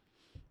know,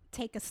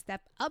 take a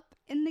step up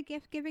in the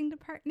gift giving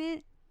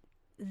department,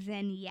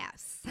 then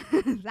yes,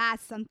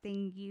 that's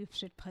something you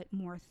should put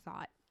more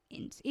thought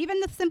into. Even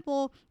the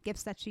simple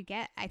gifts that you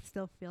get, I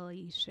still feel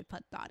you should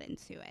put thought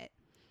into it.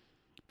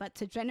 But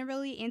to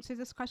generally answer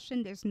this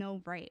question, there's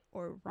no right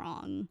or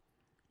wrong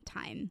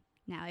time.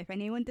 Now, if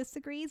anyone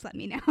disagrees, let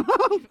me know.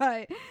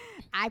 But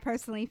I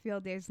personally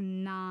feel there's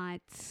not.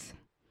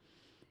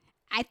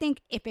 I think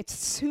if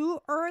it's too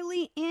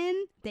early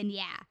in, then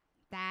yeah,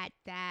 that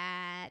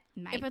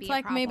might be if it's a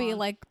like problem. maybe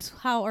like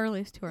how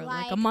early is too early?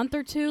 Like a month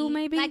or two,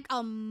 maybe. Like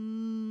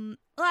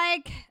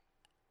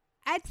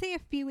I'd say a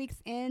few weeks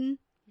in.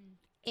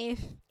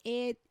 If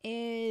it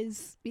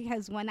is,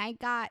 because when I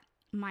got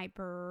my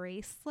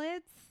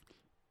bracelets,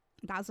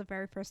 that was the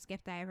very first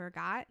gift I ever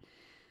got.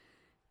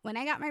 When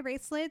I got my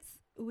bracelets,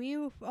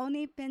 we've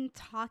been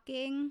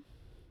talking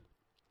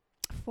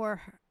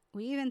for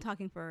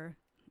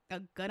a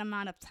good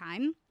amount of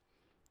time.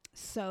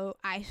 So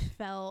I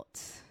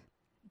felt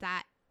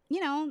that,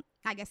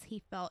 I guess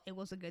he felt it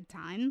was a good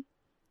time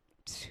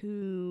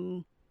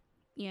to,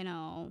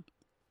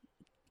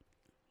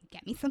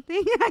 get me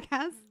something,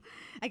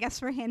 I guess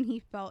for him, he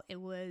felt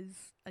it was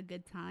a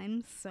good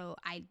time. So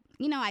I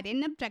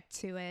didn't object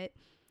to it.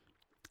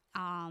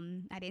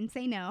 I didn't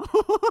say no.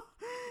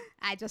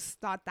 I just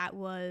thought that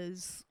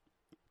was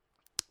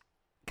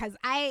because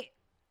I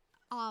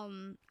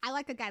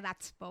like a guy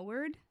that's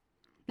forward.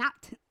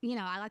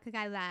 I like a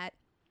guy that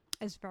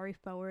is very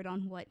forward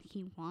on what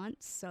he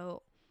wants.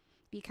 So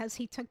because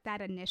he took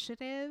that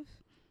initiative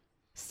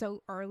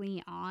so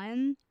early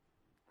on,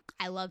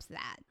 I love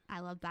that.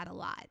 I love that a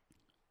lot.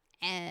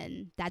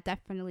 And that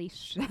definitely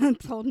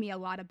told me a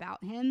lot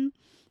about him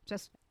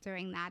just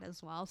during that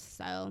as well.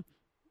 So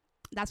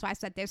that's why I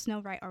said there's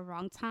no right or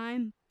wrong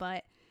time.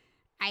 But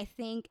I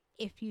think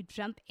if you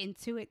jump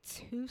into it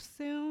too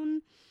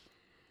soon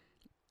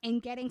in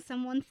getting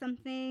someone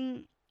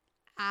something,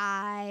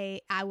 I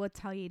would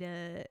tell you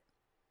to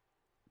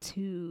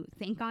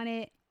think on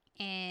it.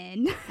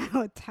 And I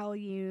would tell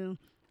you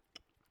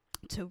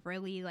to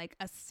really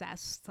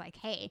assess,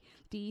 hey,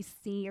 do you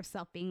see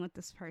yourself being with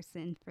this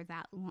person for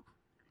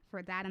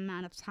that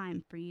amount of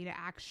time for you to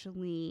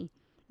actually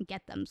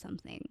get them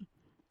something?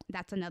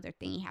 That's another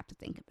thing you have to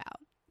think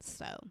about.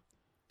 So,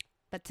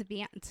 but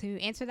to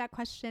answer that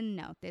question,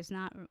 no, there's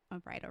not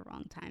a right or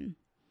wrong time.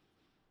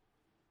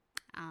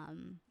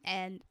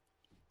 And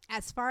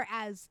as far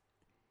as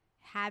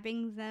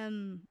having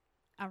them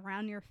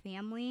around your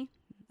family,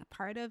 a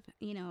part of,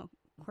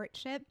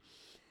 courtship,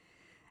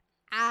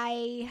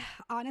 I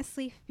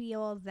honestly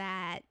feel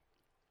that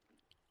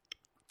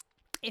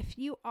if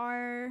you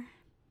are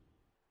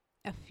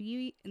a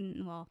few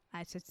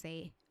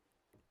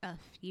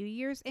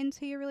years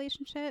into your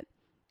relationship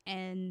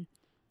and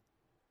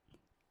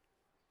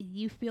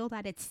you feel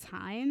that it's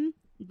time,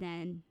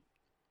 then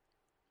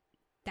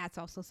that's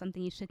also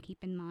something you should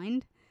keep in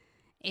mind.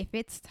 If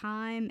it's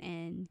time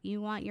and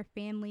you want your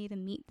family to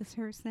meet this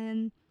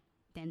person,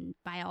 then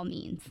by all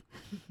means,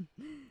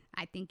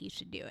 I think you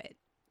should do it.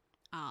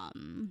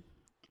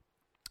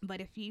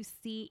 But if you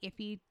see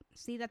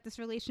that this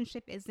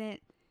relationship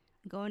isn't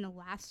going to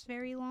last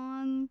very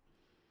long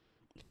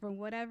for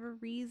whatever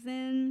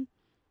reason,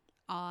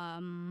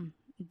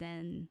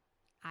 then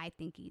I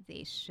think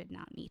they should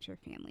not meet your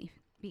family,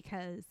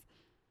 because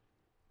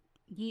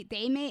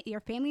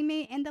your family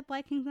may end up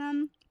liking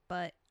them,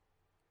 but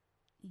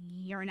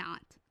you're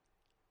not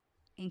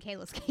in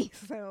Kayla's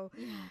case. So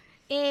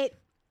it,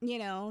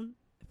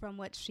 from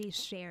what she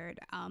shared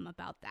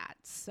about that.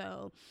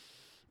 So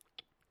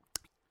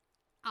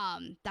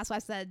that's why I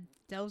said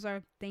those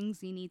are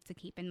things you need to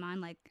keep in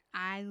mind.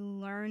 I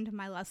learned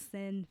my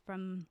lesson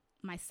from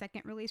my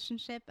second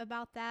relationship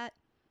about that.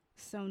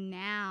 So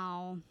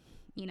now,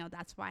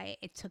 that's why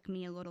it took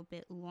me a little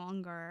bit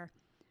longer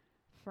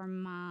for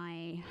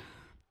my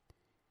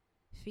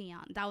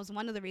fiance. That was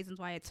one of the reasons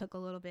why it took a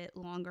little bit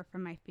longer for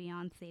my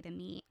fiance to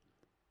meet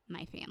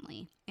my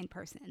family in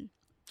person,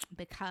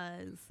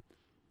 because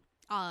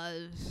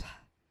of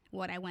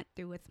what I went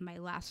through with my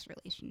last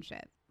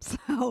relationship.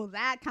 So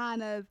that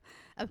kind of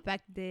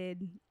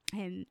affected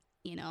him,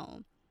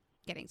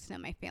 getting to know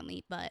my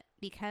family. But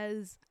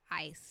because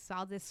I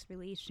saw this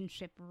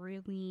relationship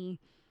really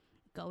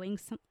going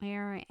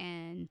somewhere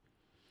and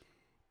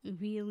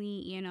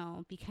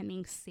really,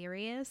 becoming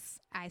serious,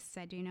 I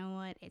said, you know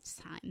what, it's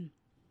time.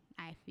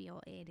 I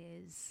feel it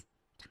is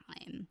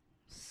time.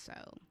 So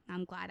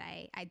I'm glad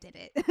I did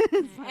it.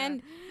 So.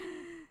 And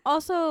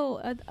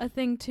also a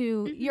thing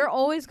too, you're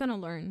always gonna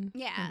learn.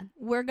 Yeah,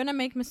 we're gonna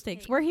make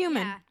mistakes. We're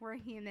human. Yeah, we're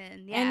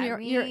human. Yeah,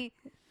 and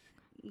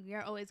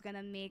you're always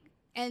gonna make.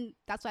 And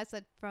that's why I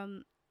said,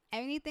 from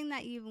anything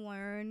that you've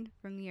learned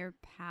from your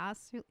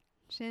past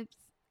relationships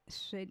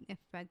should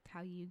affect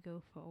how you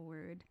go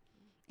forward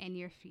in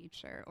your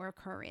future or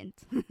current.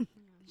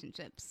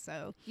 relationships.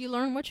 So you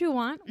learn what you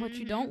want, what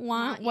you don't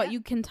want, what you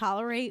can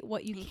tolerate,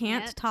 what you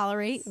can't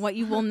tolerate, what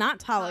you will not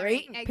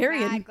tolerate.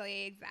 Period.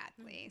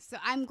 Exactly. So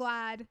I'm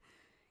glad,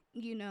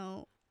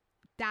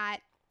 that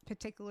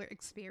particular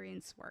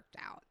experience worked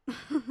out.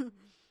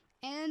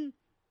 And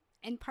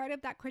part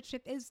of that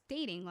courtship is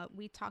dating, what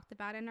we talked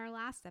about in our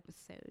last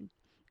episode.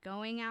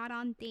 Going out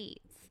on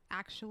dates,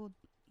 actual,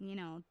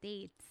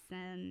 dates,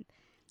 and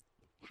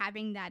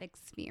having that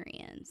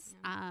experience.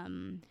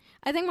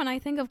 I think when I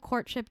think of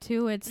courtship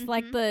too, it's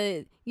like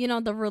the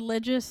the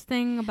religious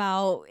thing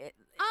about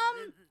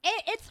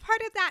it's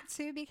part of that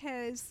too,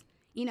 because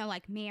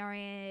like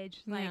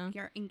marriage, like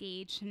your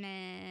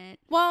engagement.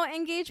 Well,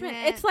 engagement,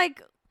 it's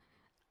like,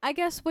 I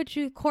guess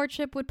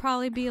courtship would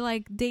probably be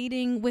like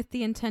dating with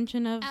the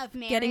intention of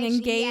marriage, getting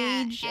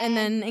engaged and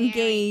then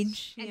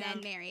engaged and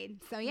then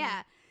married. So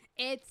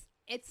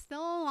it's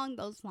still along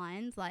those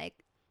lines,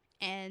 like.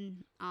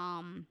 And,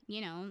 I'm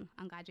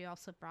glad you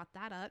also brought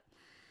that up.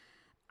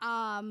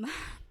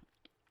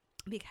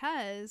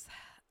 Because,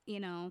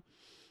 I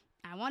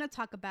want to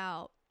talk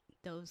about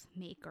those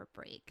make or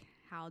break.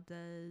 How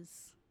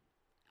does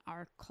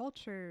our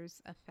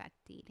cultures affect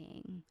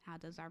dating? How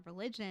does our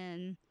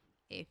religion,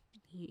 if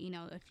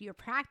your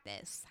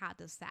practice, how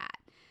does that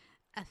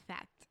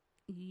affect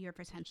your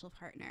potential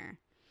partner?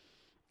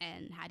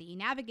 And how do you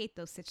navigate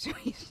those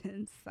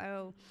situations?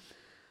 So,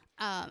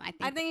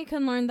 I think you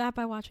can learn that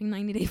by watching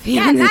 90 Day Fiancé.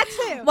 Yeah, that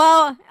too.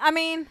 Well, I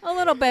mean, a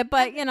little bit,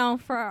 but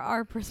for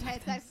our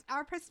perspective. That's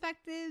our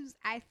perspectives,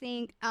 I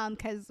think,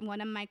 because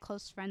one of my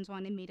close friends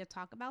wanted me to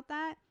talk about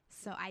that,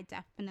 so I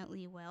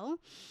definitely will.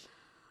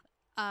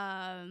 But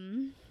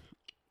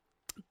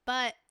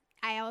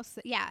I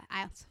also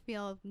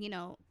feel,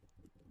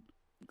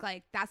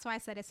 like that's why I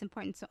said it's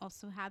important to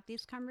also have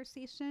these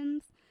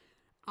conversations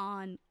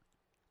on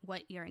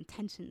what your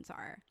intentions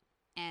are.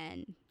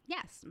 And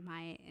yes,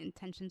 my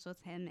intentions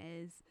with him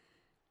is,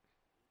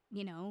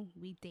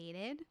 we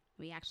dated.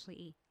 We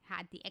actually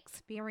had the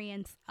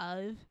experience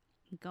of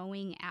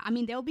going out. I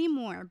mean, there'll be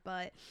more,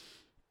 but,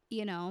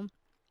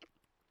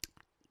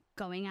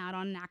 going out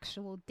on an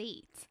actual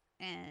date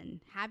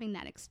and having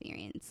that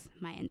experience.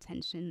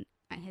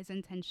 His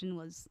intention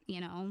was,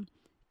 he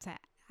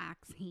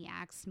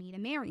asked me to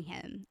marry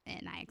him,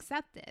 and I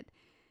accepted.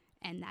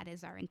 And that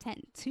is our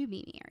intent, to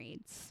be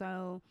married.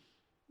 So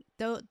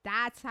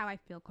that's how I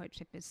feel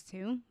courtship is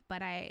too.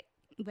 But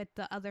with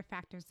the other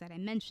factors that I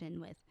mentioned,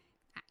 with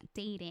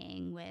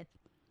dating, with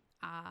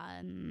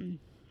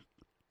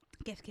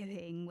gift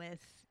giving,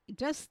 with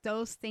just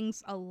those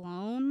things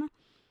alone,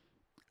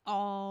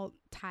 all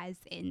ties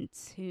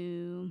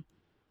into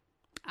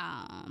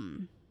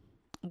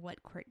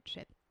what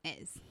courtship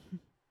is.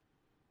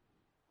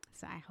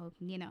 So I hope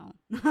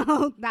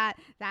that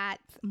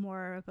that's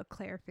more of a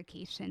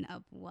clarification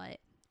of what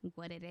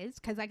it is,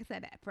 because like I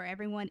said, for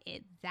everyone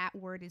that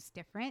word is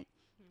different,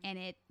 and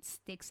it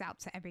sticks out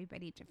to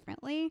everybody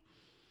differently,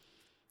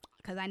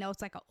 because I know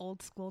it's like an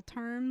old school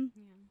term,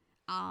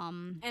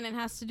 and it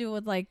has to do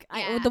with like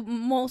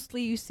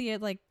mostly you see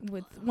it like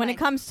with when it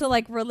comes to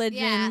like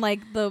religion,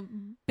 like the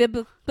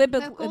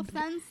biblical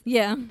sense.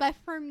 But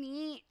for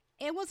me,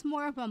 it was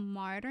more of a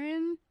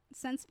modern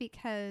sense,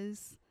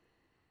 because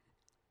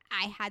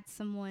I have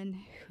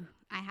someone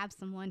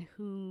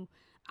who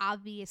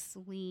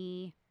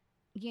obviously,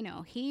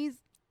 he's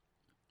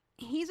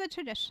a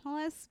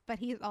traditionalist, but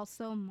he's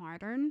also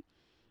modern.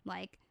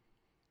 Like,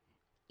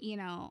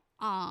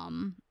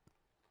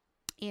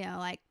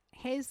 like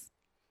his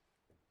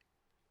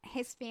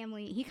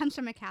family, he comes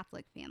from a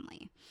Catholic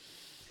family.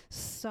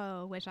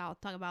 So, which I'll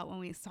talk about when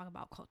we talk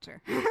about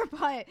culture.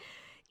 But,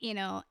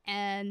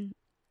 and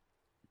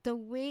the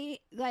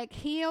way, like,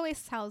 he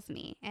always tells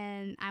me,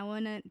 and I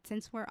want to,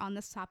 since we're on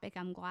this topic,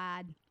 I'm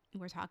glad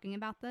we're talking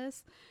about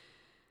this.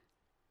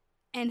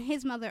 And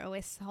his mother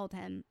always told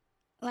him,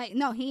 like,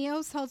 no, he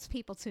always tells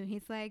people too.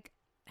 He's like,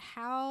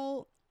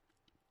 how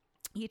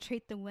you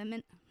treat the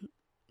women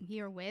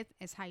you're with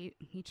is how you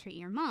treat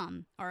your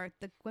mom, or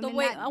the women.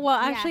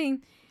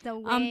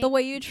 The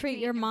way you treat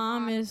your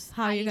mom is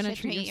how you're gonna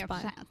treat your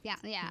spouse.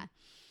 Yeah.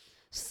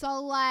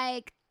 So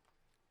like,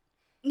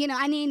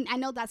 I mean, I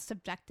know that's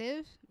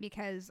subjective,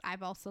 because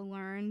I've also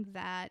learned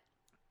that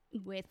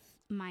with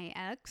my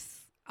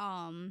ex,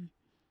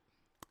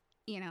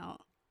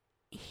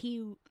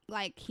 he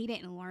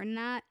didn't learn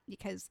that,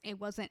 because it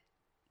wasn't.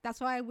 That's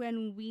why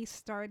when we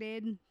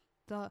started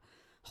the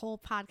whole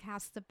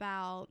podcast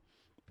about,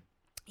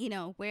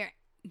 where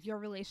your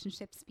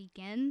relationships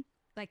begin,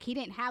 like, he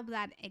didn't have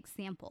that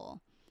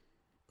example.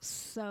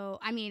 So,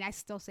 I mean, I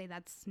still say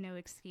that's no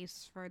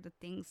excuse for the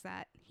things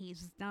that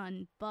he's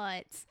done,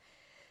 but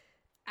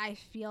I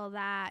feel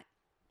that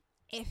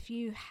if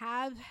you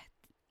have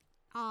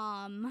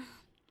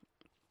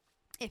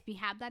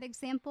that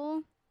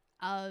example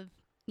of,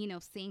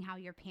 seeing how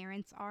your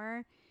parents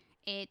are,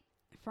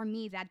 for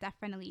me, that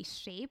definitely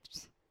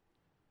shaped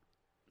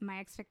my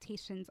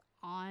expectations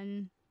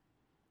on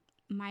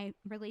my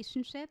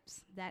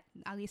relationships, that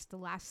at least the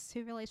last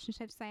two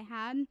relationships I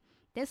had.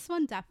 This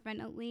one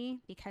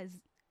definitely,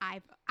 because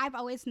I've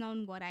always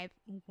known what I've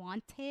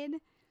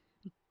wanted,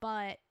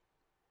 but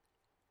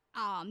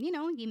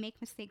you make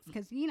mistakes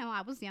because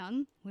I was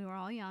young. We were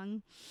all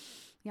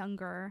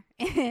younger,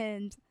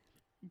 and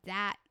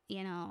that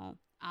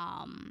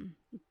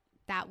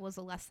that was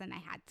a lesson I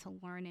had to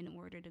learn in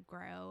order to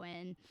grow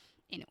and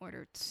in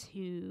order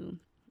to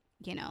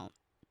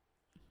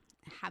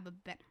have a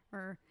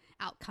better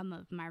outcome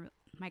of my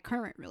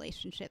current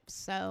relationship.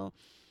 So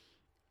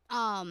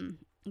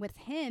with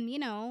him,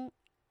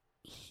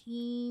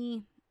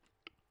 he's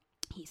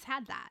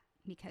had that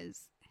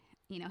because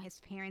his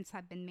parents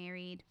have been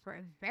married for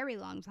a very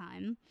long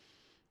time,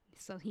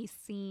 so he's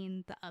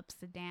seen the ups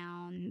and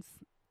downs.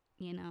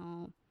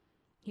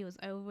 He was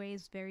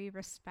always very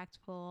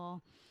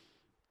respectful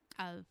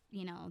of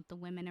the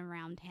women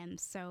around him,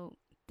 so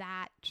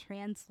that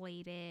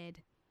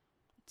translated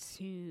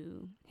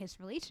to his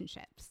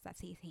relationships that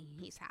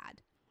he's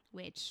had,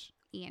 which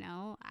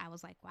I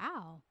was like,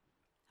 wow,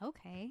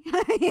 okay.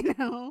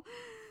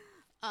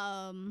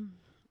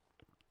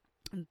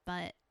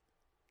 But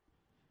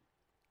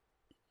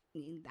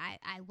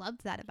I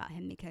loved that about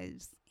him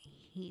because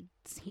he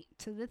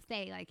to this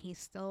day, like, he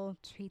still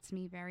treats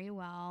me very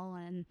well,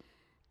 and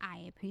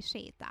I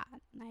appreciate that.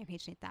 I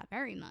appreciate that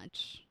very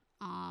much.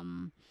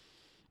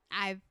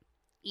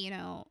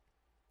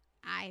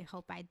 I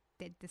hope I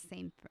do the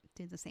same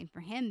for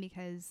him,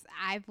 because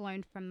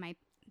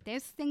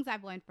there's things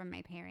I've learned from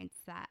my parents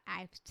that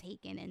I've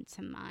taken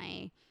into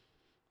my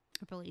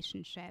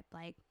relationship,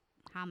 like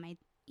how my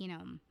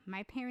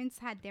parents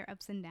had their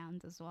ups and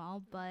downs as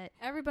well, but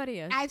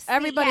everybody's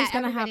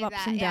gonna have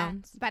ups and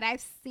downs. But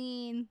I've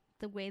seen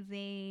the way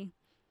they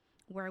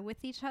were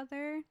with each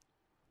other,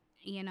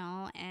 and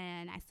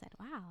I said,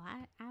 wow,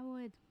 I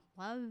would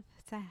love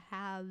to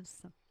have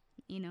some,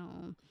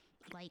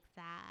 like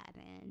that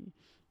and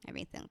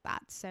everything like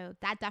that. So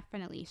that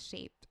definitely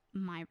shaped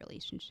my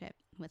relationship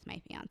with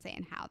my fiance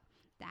and how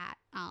that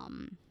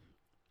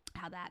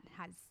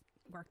has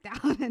worked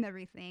out and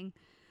everything.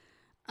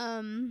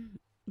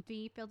 Do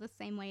you feel the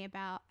same way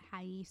about how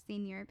you've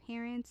seen your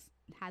parents?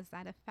 Has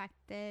that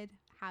affected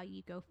how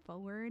you go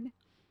forward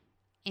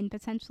in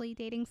potentially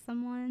dating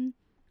someone,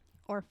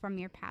 or from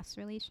your past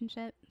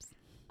relationships?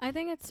 I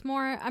think it's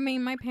more,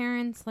 my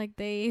parents, like,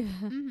 they,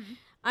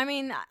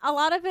 a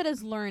lot of it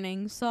is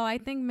learning. So I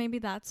think maybe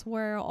that's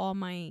where all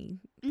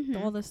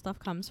this stuff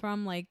comes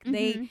from. Like,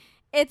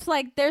 it's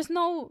like, there's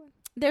no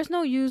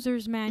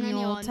user's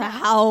manual to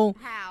how.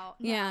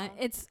 Yeah. No.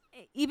 It's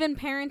even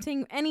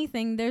parenting,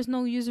 anything. There's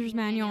no user's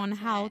manual on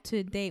how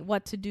to date,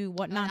 what to do,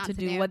 what not to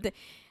do.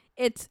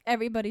 It's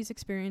everybody's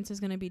experience is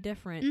going to be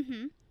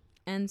different.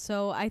 And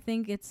so I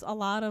think it's a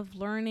lot of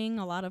learning,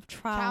 a lot of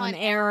trial and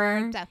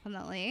error.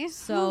 Definitely.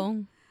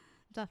 So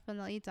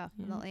definitely.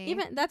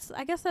 Even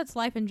I guess that's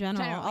life in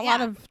general. A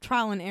lot of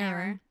trial and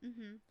error.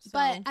 So.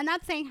 But I'm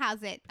not saying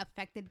how's it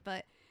affected,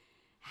 but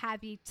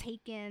have you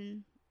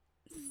taken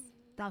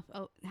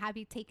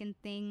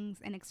things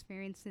and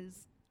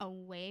experiences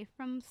away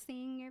from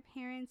seeing your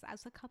parents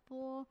as a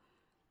couple?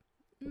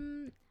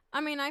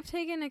 I've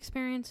taken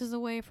experiences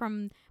away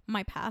from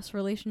my past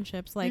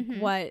relationships, like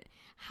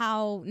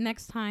how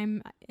next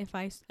time if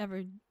I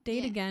ever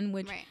date again,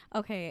 which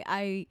okay,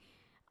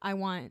 I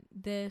want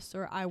this,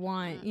 or I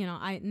want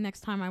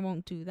next time I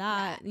won't do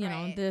that,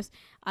 this,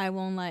 I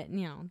won't let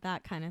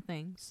that kind of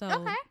thing. So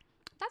okay,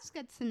 that's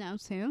good to know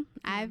too.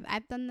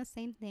 I've done the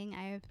same thing.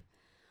 I've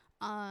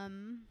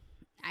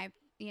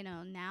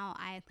now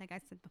like I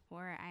said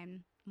before,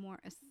 I'm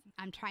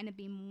trying to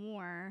be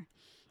more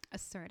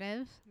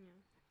assertive.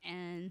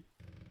 And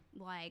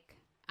like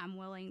I'm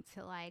willing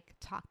to like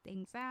talk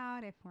things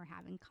out if we're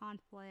having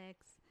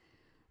conflicts,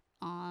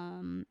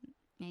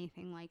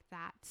 anything like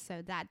that.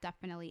 So that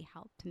definitely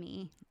helped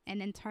me.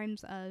 And in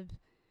terms of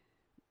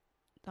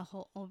the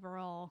whole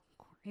overall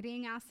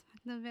courting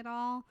aspect of it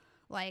all,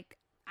 like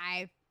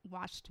I've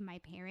watched my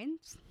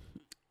parents,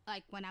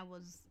 like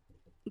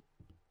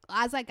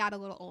as I got a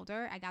little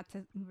older, I got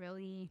to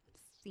really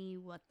see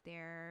what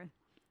their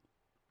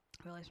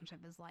relationship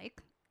is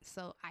like.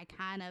 So I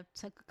kind of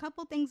took a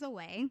couple things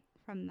away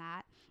from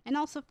that, and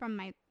also from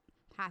my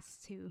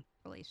past 2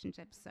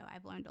 relationships. So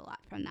I've learned a lot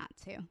from that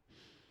too,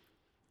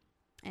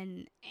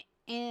 and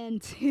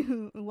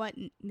to what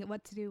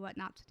to do, what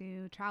not to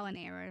do, trial and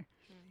error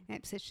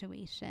type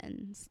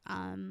situations.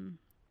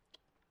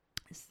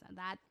 So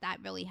that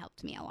really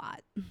helped me a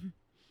lot.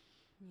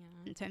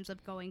 In terms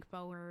of going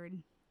forward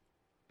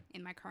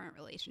in my current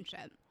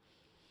relationship.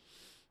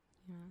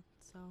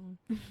 So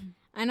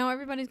I know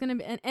everybody's gonna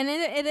be, and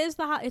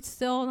it's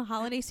still the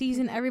holiday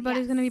season.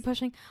 Everybody's gonna be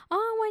pushing.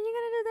 Oh, when you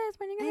gonna do this?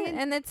 When you gonna?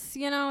 And it's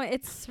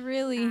it's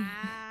really,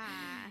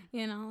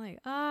 like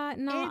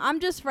no. I'm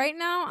just right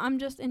now. I'm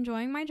just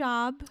enjoying my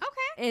job.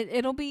 Okay.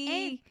 It'll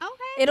be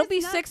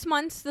 6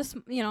 months this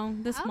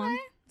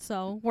month.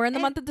 So we're in the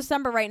month of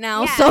December right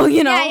now. Yeah, so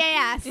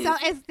Yeah. So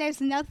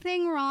there's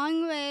nothing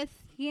wrong with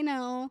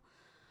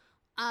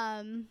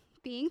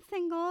being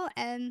single,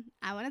 and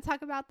I want to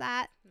talk about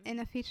that in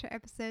a future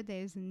episode.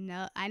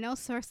 I know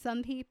for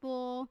some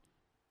people,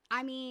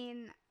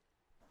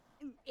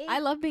 I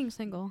love being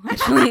single.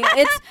 Actually,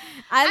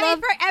 I love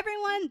mean, for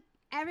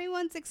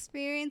everyone's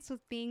experience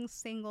with being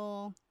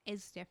single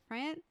is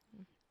different.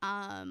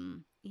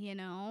 You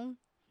know,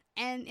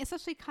 and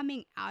especially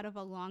coming out of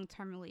a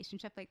long-term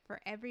relationship, like for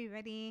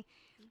everybody,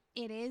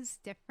 it is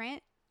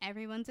different.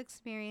 Everyone's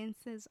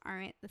experiences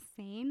aren't the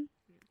same.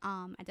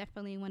 I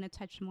definitely want to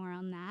touch more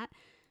on that,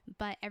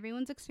 but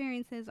everyone's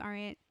experiences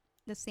aren't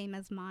the same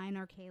as mine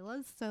or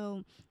Kayla's.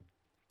 So,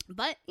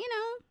 but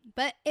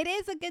but it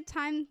is a good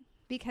time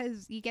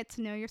because you get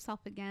to know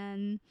yourself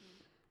again.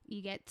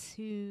 You get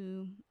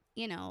to,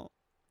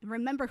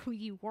 remember who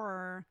you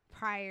were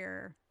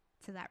prior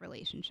to that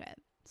relationship.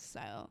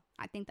 So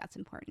I think that's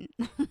important.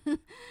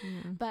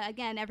 But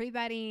again,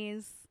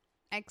 everybody's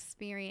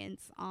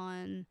experience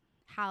on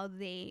how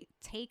they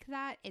take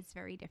that is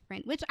very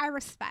different, which I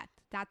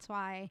respect. That's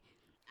why,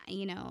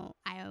 I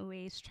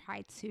always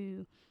try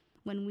to,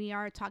 when we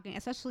are talking,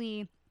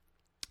 especially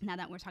now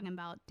that we're talking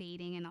about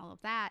dating and all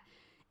of that,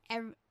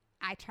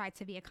 I try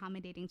to be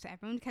accommodating to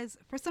everyone because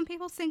for some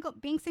people,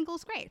 being single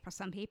is great. For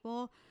some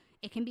people,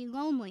 it can be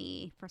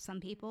lonely. For some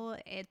people,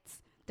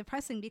 it's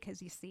depressing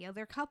because you see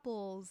other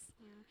couples.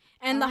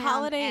 And the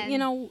holiday,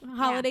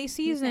 holiday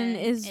season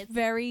is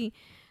very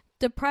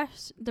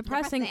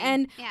depressing.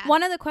 And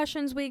one of the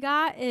questions we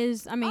got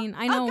is, I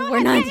know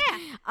we're not.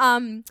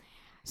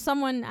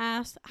 Someone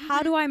asked,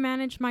 how do I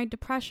manage my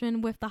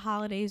depression with the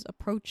holidays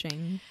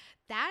approaching?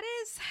 That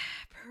is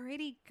a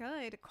pretty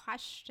good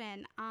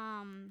question.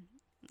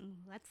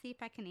 Let's see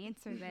if I can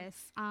answer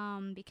this.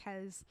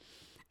 Because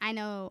I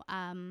know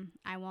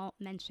I won't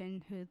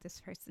mention who this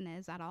person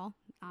is at all,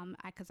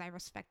 because I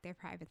respect their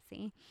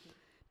privacy.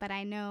 But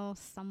I know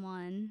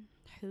someone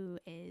who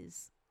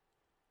is,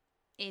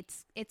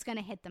 it's going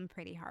to hit them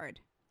pretty hard.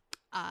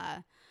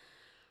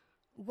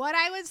 What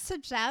I would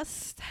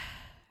suggest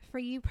for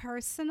you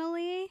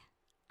personally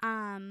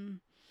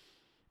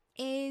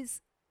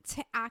is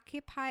to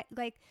occupy,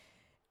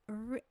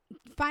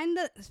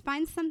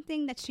 find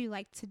something that you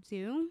like to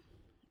do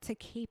to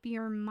keep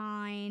your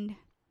mind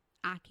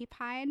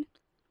occupied.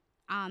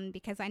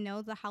 Because I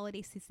know the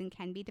holiday season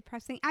can be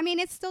depressing. I mean,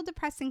 it's still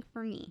depressing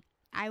for me.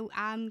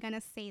 I'm going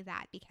to say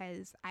that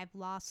because I've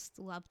lost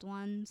loved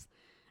ones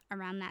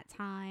around that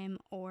time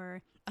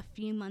or a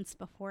few months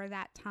before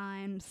that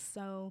time.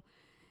 So,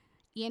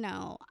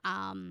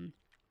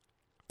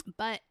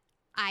 but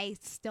I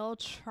still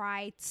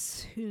try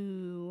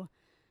to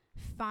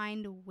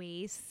find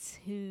ways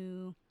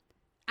to,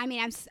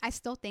 I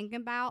still think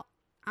about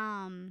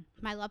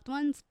my loved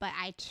ones, but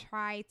I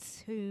try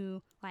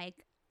to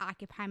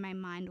occupy my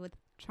mind with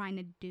trying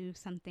to do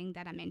something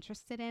that I'm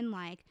interested in.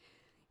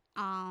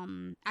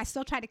 I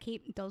still try to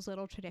keep those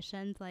little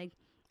traditions.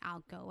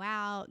 I'll go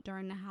out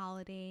during the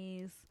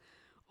holidays,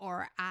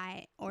 or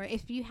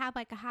if you have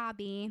a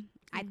hobby,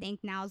 I think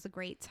now is a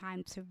great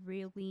time to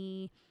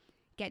really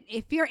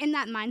if you're in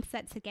that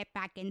mindset to get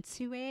back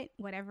into it,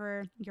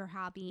 whatever your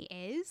hobby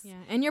is. Yeah,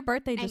 and your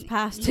birthday just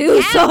passed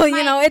too, so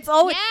it's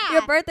always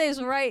your birthday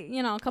is right.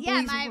 A couple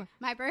weeks before.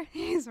 My birthday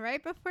is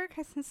right before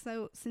Christmas.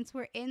 So since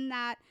we're in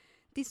that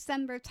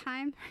December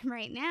time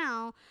right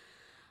now,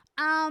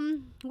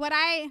 what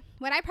I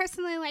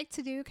personally like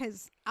to do,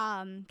 because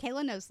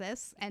Kayla knows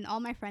this and all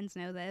my friends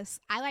know this,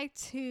 I like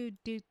to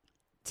do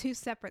 2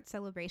 separate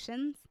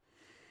celebrations.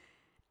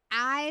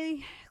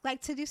 I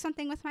like to do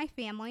something with my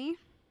family,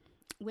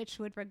 which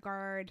would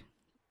regard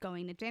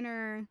going to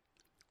dinner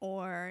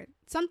or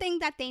something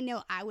that they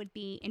know I would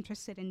be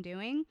interested in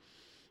doing.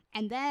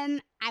 And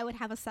then I would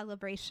have a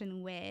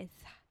celebration with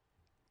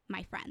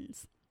my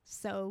friends.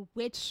 So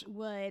which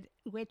I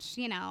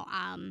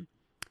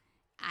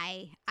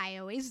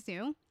always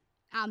do.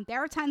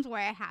 There are times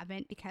where I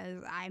haven't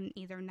because I'm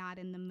either not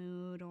in the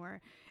mood or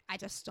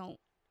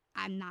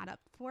I'm not up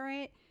for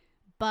it.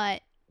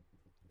 But,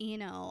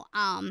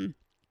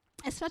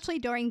 especially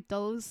during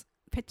those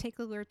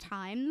particular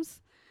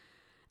times,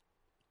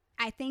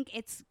 I think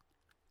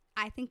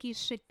you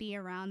should be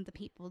around the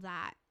people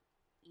that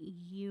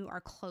you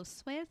are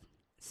close with,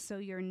 so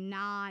you're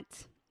not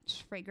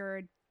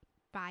triggered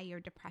by your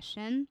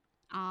depression.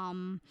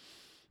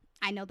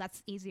 I know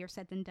that's easier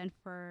said than done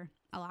for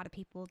a lot of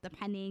people,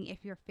 depending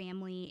if your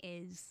family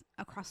is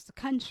across the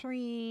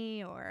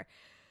country or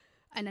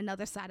on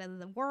another side of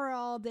the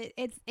world.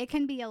 It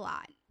can be a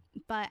lot,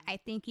 but I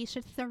think you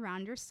should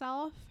surround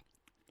yourself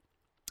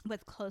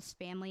with close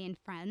family and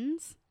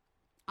friends.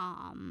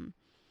 And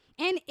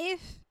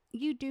if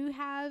you do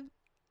have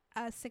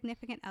a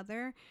significant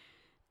other,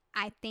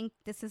 I think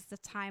this is the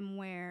time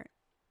where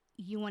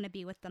you want to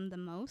be with them the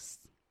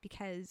most,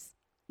 because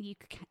you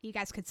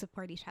guys could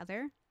support each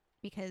other.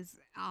 Because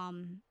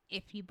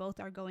if you both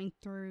are going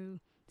through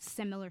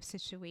similar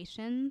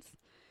situations,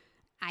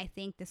 I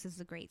think this is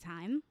a great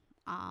time.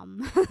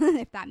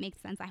 If that makes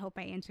sense. I hope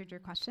I answered your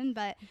question,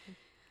 but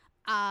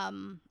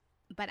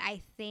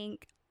I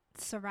think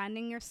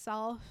surrounding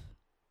yourself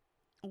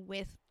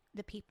with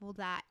the people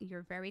that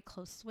you're very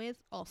close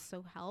with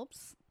also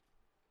helps.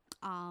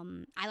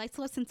 I like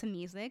to listen to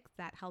music.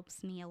 That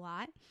helps me a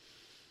lot.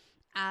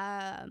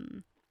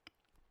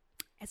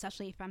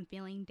 especially if I'm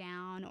feeling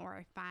down, or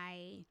if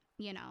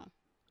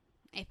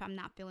if I'm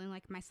not feeling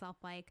like myself.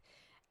 Like,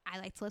 I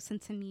like to listen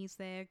to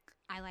music.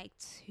 I like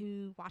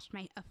to watch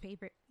my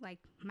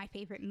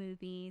favorite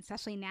movie,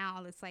 especially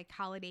now it's like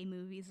holiday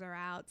movies are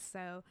out.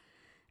 So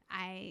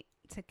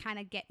to kind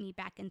of get me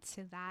back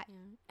into that. Yeah.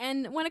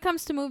 And when it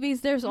comes to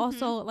movies, there's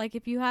also, like,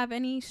 if you have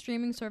any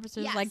streaming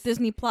services like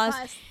Disney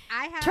Plus,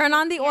 turn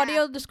on the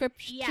audio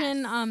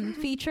description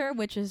feature,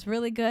 which is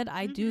really good.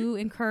 I do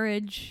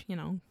encourage,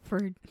 for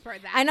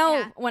that. I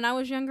know when I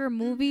was younger,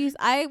 movies,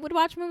 I would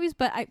watch movies,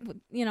 but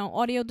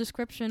audio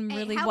description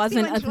really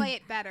wasn't. You enjoy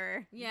it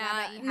better.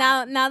 Yeah.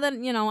 Now that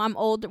I'm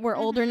old, we're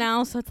older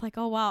now, so it's like,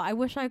 oh wow, I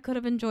wish I could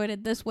have enjoyed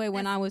it this way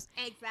when I was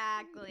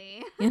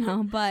exactly.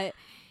 But.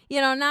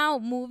 Now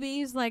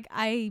movies, like,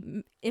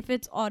 if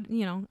it's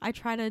I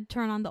try to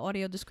turn on the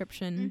audio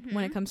description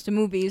when it comes to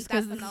movies,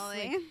 because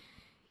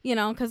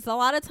because a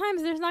lot of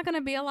times there's not going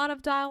to be a lot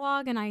of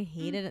dialogue, and I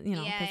hate it,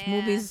 because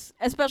movies,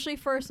 especially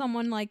for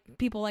someone like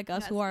people like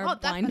us who are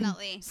blind.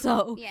 Definitely.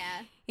 So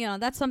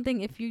that's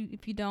something, if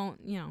you don't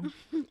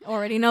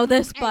already know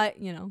this, but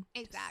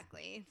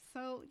exactly.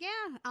 So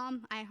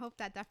I hope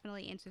that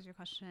definitely answers your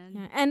question.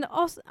 Yeah. And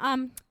also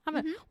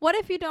what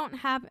if you don't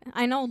have,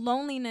 I know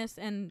loneliness,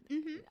 and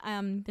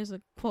there's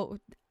a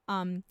quote,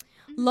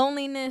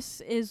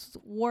 loneliness is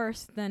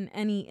worse than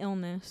any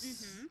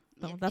illness.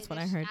 So that's what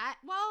I heard.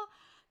 Well,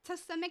 to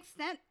some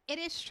extent it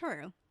is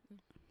true.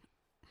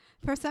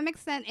 For some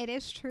extent it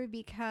is true,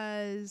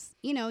 because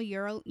you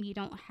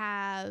don't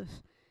have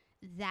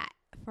that,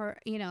 for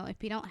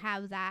if you don't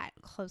have that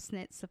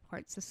close-knit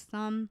support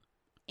system,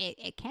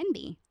 it can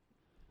be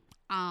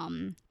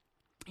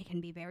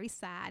very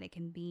sad. It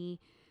can be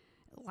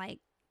like,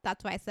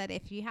 that's why I said,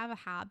 if you have a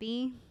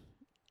hobby,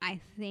 I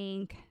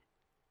think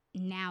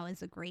now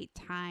is a great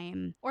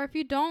time. Or if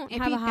you don't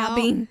have a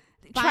hobby,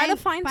 try to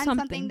find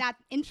something that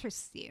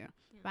interests you.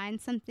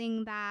 Find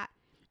something that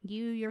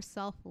you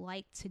yourself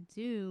like to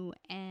do,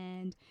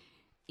 and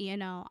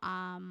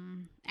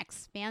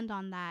expand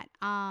on that.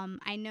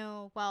 I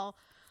know,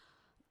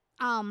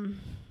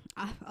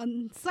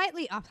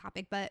 slightly off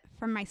topic, but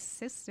for my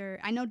sister,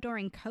 I know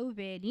during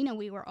COVID,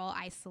 we were all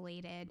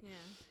isolated.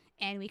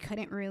 And we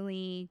couldn't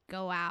really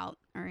go out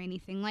or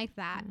anything like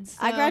that. So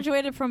I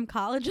graduated from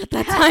college at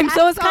that time,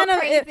 so it's kind of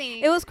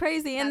it was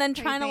crazy. And then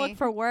trying to look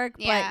for work,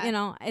 but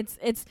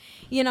it's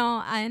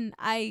and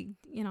I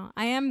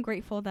am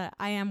grateful that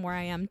I am where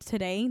I am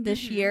today,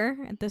 this year,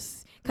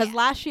 because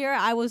last year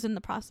I was in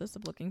the process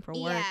of looking for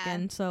work,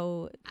 and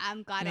so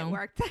I'm glad it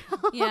worked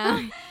out.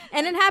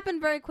 And it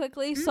happened very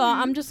quickly, so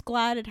I'm just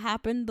glad it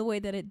happened the way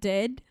that it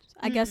did.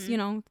 I guess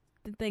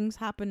things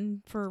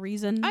happen for a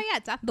reason. Oh yeah,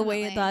 definitely. The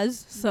way it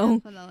does. So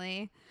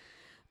definitely.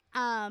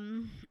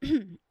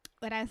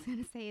 What I was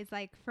gonna say is,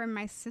 like, for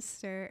my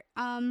sister,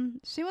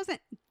 she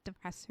wasn't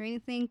depressed or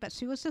anything, but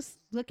she was just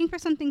looking for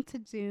something to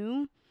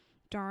do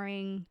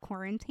during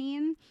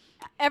quarantine.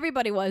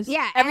 Everybody was.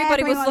 Yeah,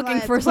 everybody was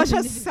looking for something.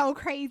 Which was so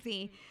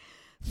crazy.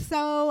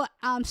 So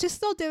she's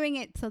still doing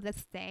it to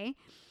this day.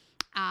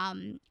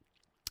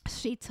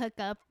 She took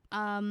up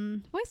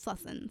voice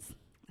lessons.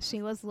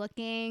 She was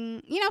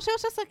looking, she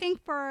was just looking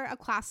for a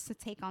class to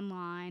take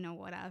online or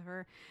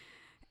whatever.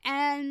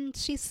 And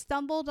she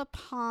stumbled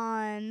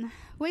upon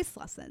voice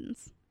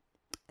lessons.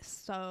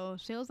 So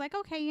she was like,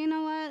 okay, you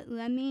know what?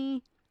 Let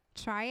me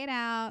try it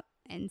out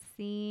and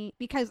see.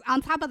 Because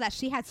on top of that,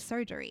 she had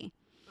surgery.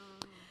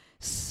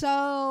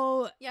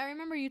 So yeah, I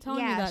remember you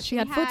telling me that she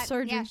had foot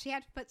surgery. Yeah, she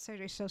had foot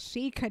surgery. So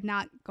she could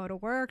not go to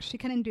work. She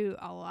couldn't do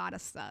a lot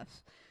of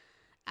stuff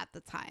at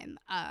the time.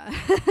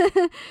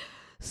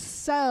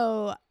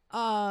 So,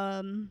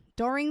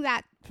 during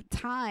that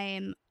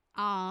time,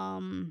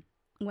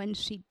 when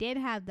she did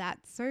have that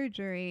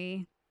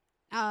surgery,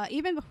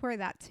 even before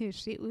that too,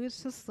 she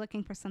was just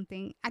looking for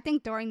something. I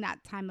think during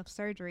that time of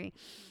surgery,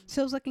 she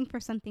was looking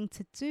for something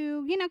to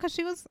do, because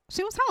she was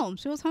home.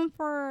 She was home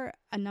for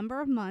a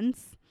number of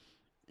months.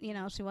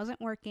 She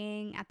wasn't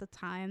working at the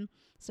time.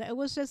 So it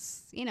was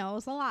just, it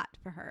was a lot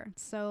for her.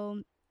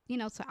 So,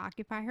 to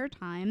occupy her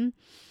time,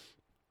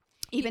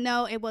 even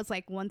though it was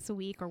like once a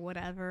week or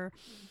whatever,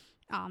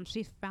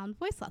 she found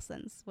voice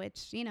lessons, which,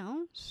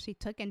 she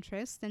took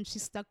interest, and she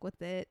stuck with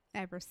it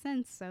ever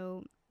since.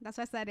 So that's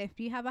why I said,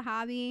 if you have a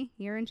hobby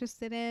you're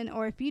interested in,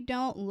 or if you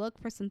don't, look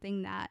for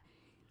something that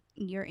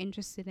you're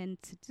interested in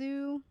to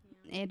do,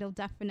 it'll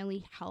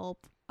definitely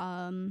help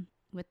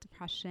with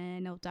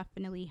depression. It'll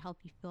definitely help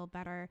you feel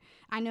better.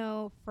 I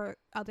know for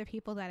other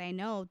people that I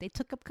know, they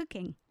took up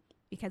cooking,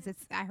 because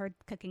I heard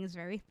cooking is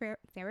very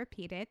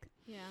therapeutic.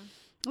 Yeah.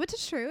 Which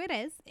is true. It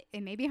is. It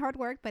may be hard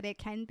work, but it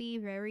can be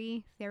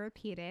very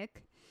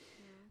therapeutic.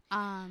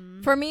 Yeah.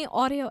 For me,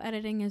 audio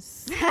editing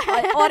is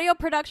audio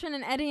production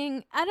and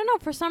editing. I don't know,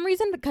 for some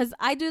reason, because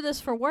I do this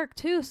for work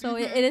too, so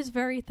it is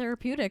very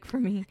therapeutic for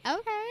me.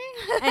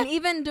 Okay. And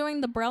even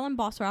doing the Braille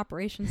embosser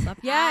operation stuff.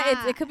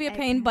 Yeah, it could be a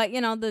pain, but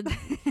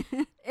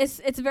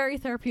it's very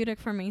therapeutic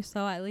for me.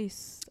 So at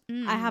least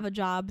I have a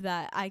job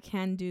that I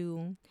can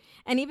do,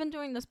 and even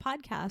doing this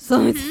podcast.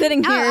 So it's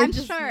sitting here.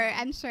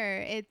 I'm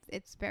sure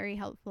it's very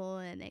helpful,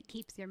 and it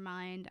keeps your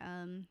mind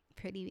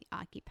pretty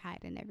occupied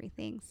and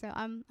everything. So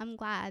I'm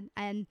glad.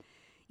 And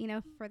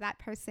for that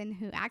person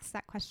who asked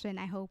that question,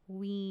 I hope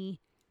we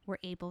were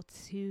able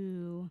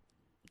to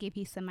give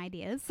you some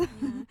ideas.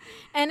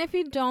 And if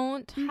you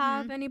don't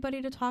have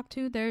anybody to talk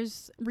to,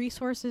 there's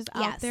resources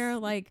out there.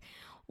 Like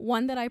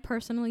one that I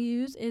personally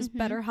use is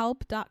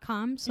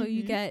betterhelp.com. So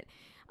you get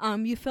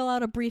you fill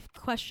out a brief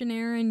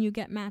questionnaire and you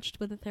get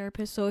matched with a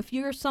therapist. So if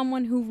you're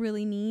someone who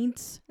really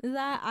needs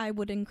that, I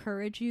would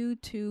encourage you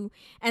to,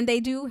 and they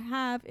do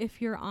have,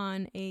 if you're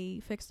on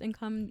a fixed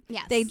income,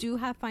 they do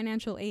have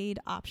financial aid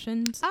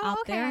options out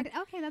there.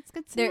 Okay, that's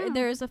good to know.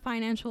 There is a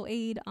financial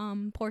aid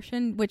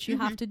portion, which you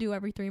have to do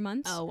every 3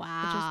 months. Oh,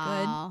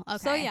 wow. Which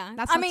is good. Okay. So yeah,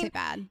 that's not too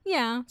bad.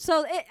 Yeah.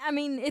 So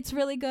it's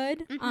really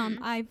good.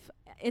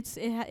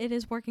 It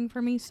is working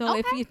for me. So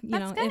if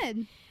that's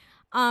good.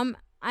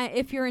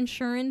 if your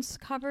insurance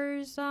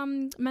covers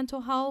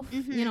mental health,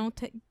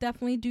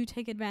 definitely do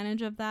take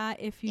advantage of that.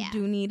 If you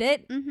do need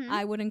it,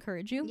 I would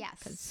encourage you.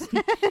 Yes.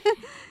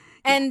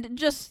 And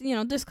just,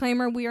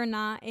 disclaimer, we are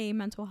not a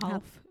mental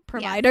health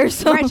provider.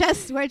 So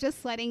we're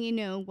just letting you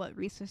know what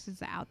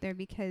resources are out there,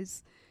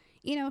 because,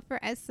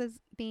 for us as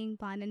being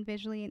blind and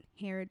visually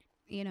impaired,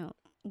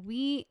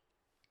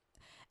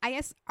 I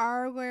guess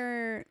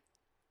our,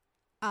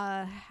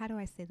 how do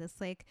I say this?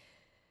 Like,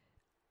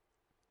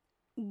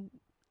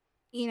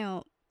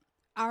 a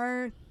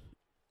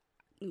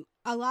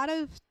lot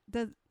of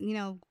the,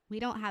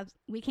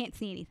 we can't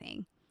see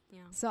anything.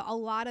 Yeah. So a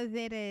lot of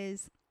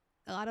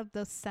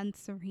the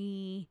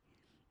sensory,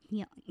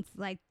 it's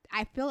like,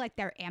 I feel like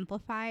they're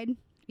amplified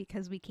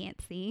because we can't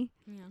see.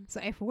 Yeah.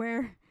 So if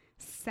we're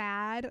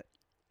sad,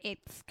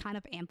 it's kind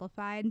of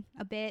amplified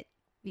a bit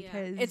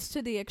because it's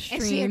to the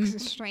extreme. It's the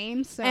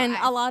extreme. So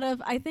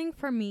I think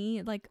for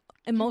me, like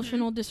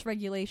emotional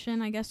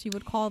dysregulation, I guess you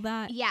would call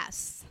that.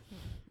 Yes.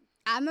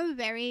 I'm a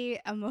very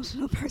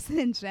emotional person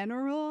in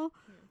general.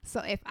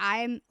 So if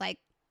I'm like,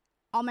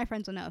 all my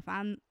friends will know if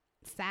I'm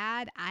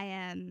sad,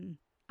 I'm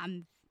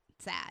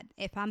sad.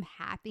 If I'm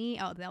happy,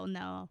 they'll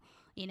know,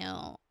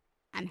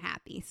 I'm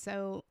happy.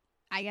 So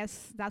I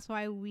guess that's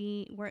why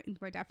we're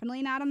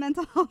definitely not a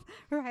mental health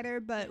provider,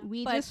 but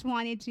we just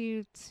wanted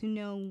you to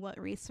know what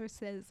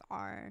resources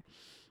are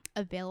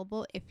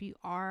available if you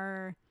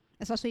are,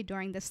 especially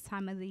during this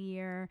time of the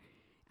year.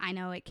 I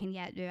know it can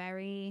get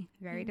very,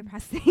 very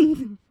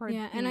depressing.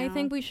 And I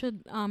think we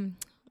should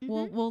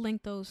we'll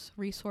link those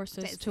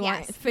resources to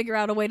our, figure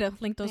out a way to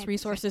link those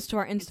resources to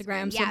our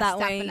Instagram, so that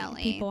way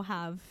people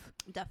have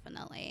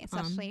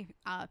especially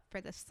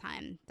for this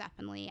time.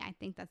 Definitely, I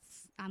think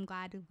I'm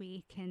glad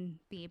we can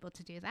be able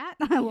to do that.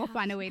 We'll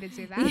find a way to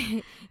do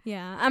that.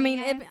 I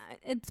mean,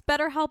 it's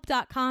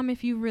betterhelp.com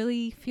if you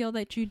really feel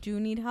that you do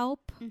need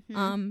help.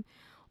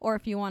 Or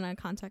if you want to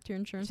contact your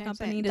insurance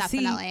company to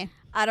see.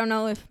 I don't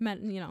know if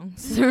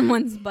certain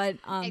ones, but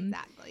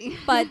exactly.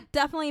 But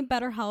definitely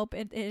BetterHelp.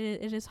 It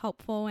is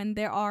helpful, and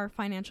there are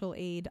financial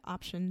aid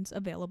options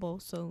available.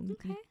 So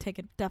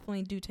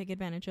definitely do take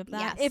advantage of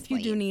that if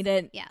you do need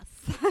it. Yes,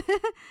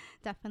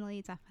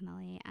 definitely. So,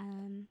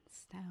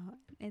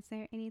 is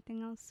there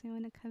anything else you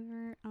want to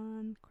cover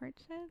on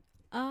courtship?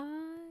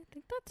 I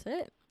think that's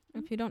it.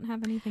 If you don't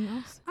have anything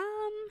else.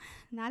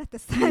 Not at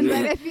this time,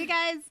 but if you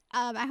guys,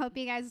 I hope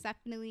you guys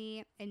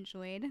definitely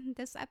enjoyed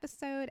this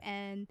episode,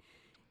 and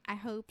I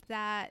hope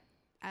that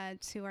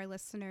to our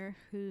listener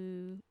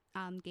who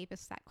gave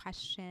us that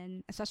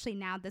question, especially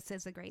now, this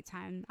is a great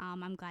time.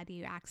 I'm glad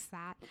you asked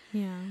that.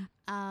 Yeah.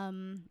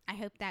 I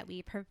hope that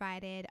we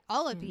provided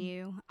all of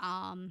you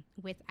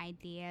with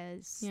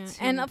ideas. Yeah.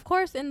 And of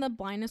course, in the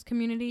blindness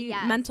community,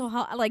 mental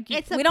health, like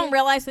we don't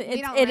realize it.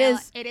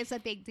 It is a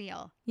big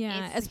deal.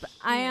 Yeah.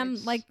 I am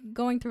like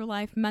going through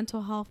life.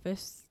 Mental health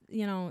is,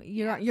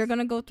 you're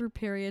gonna go through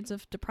periods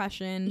of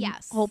depression,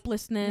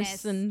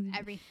 hopelessness, and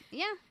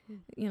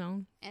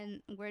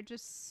and we're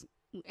just.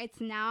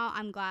 It's now,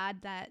 I'm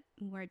glad that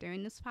we're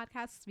doing this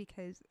podcast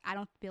because I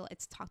don't feel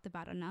it's talked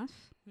about enough.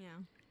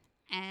 Yeah.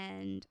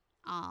 And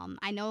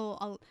I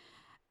know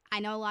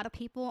a lot of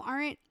people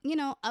aren't,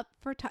 up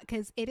for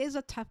because it is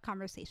a tough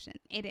conversation.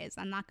 It is.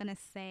 I'm not going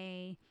to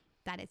say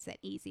that it's an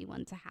easy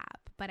one to have,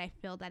 but I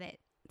feel that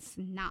it's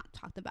not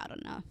talked about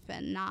enough,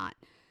 and not,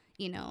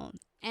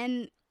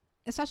 and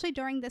especially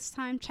during this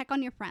time, check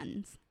on your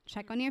friends.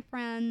 Check on your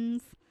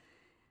friends.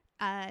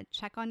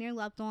 Check on your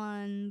loved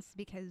ones,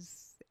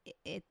 because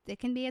it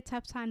can be a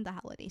tough time, the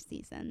holiday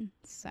season.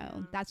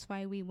 So that's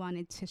why we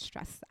wanted to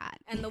stress that.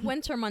 And the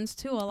winter months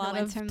too, a lot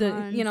of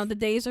the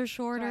days are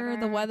shorter,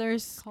 the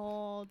weather's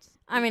cold.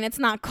 I mean, it's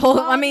not cold.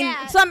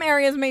 Some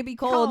areas may be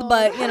cold.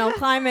 But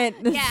climate.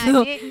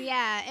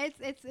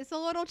 It's a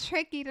little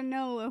tricky to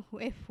know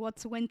if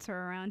what's winter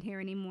around here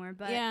anymore.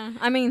 But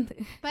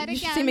but you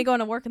should see me going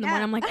to work in the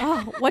morning. I'm like,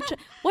 what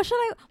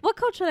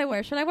coat should I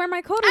wear? Should I wear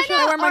my coat or should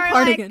I wear my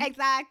cardigan?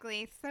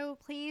 Exactly. So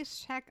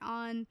please check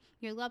on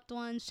your loved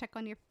ones. check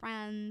on your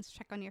friends,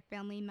 check on your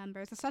family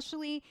members,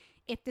 especially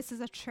if this is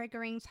a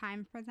triggering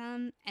time for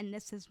them and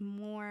this is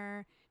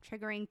more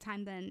triggering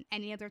time than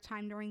any other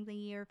time during the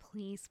year.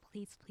 Please,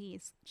 please,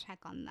 please check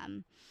on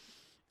them.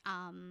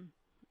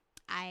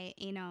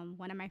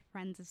 One of my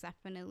friends is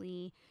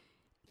definitely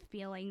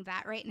feeling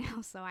that right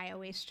now, so I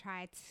always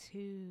try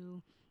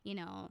to,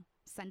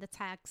 send a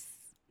text,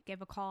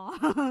 give a call,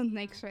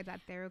 make sure that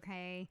they're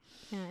okay.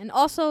 Yeah, and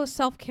also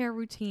self-care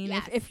routine.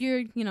 Yes. If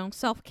you're,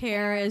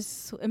 self-care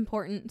is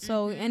important.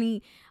 So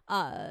any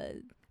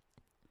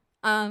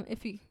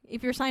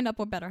if you're signed up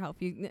with BetterHelp,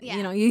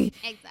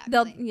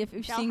 exactly. if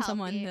you're seeing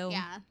someone,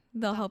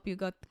 they'll help you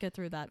get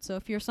through that. So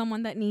if you're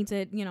someone that needs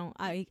it,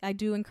 I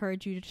do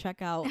encourage you to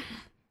check out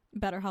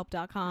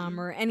BetterHelp.com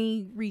or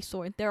any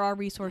resource. There are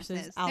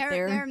resources out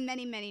there. There are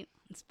many, many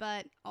ones,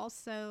 but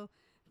also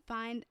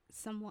find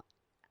someone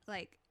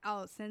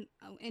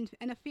in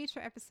a future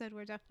episode,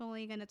 we're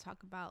definitely going to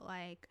talk about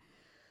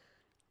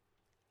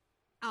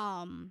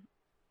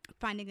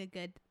finding a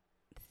good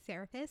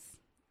therapist,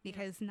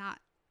 because not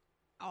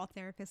all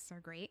therapists are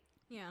great.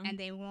 Yeah. And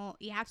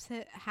you have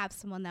to have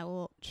someone that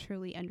will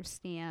truly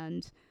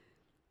understand,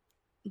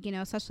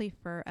 especially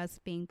for us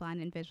being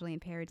blind and visually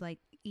impaired,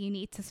 you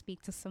need to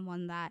speak to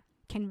someone that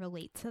can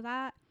relate to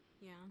that.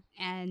 Yeah.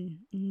 And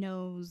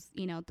knows,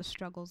 the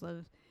struggles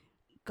of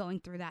going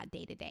through that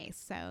day to day.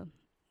 So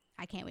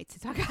I can't wait to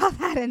talk about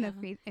that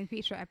in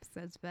future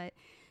episodes. But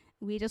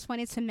we just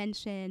wanted to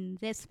mention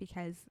this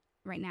because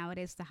right now it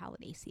is the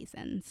holiday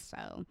season.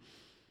 So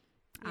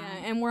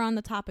and we're on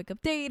the topic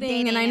of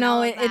dating and I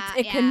know it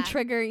can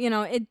trigger,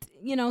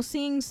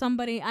 seeing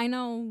somebody. I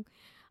know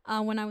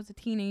when I was a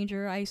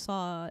teenager, I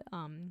saw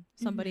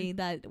somebody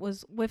that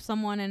was with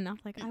someone, and I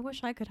was like, I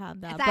wish I could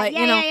have that. But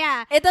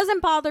it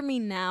doesn't bother me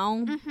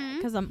now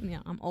because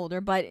I'm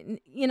older. But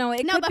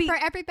for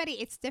everybody,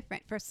 it's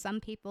different. For some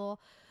people,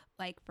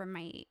 for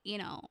my,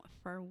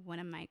 for one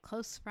of my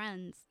close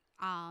friends,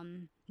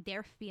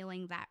 they're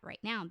feeling that right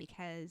now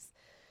because,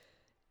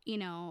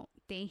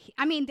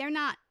 they're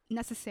not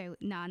necessarily.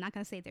 No, I'm not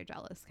gonna say they're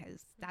jealous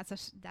because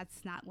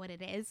that's not what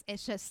it is.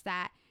 It's just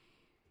that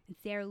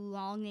they're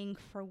longing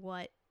for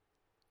what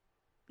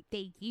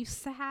they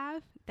used to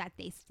have that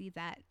they see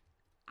that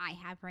I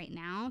have right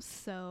now.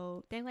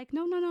 So they're like,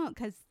 no,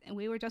 because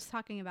we were just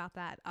talking about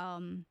that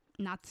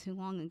not too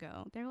long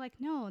ago. They're like,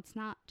 no, it's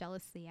not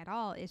jealousy at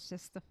all. It's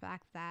just the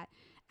fact that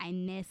I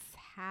miss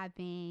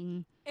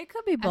having. It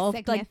could be both,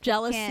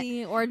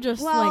 jealousy or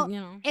just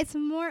It's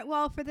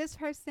more, for this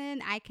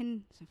person, I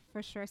can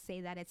for sure say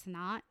that it's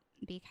not,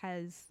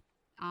 because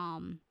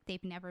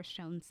they've never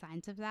shown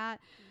signs of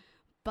that.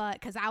 But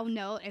because I'll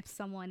know if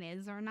someone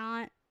is or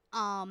not.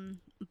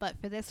 But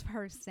for this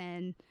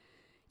person,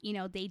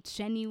 they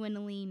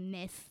genuinely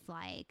miss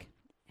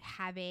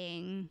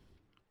having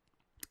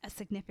a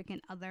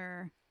significant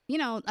other,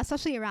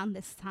 especially around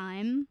this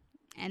time.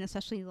 And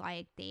especially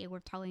they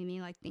were telling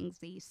me things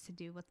they used to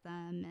do with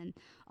them and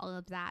all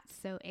of that.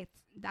 So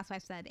that's why I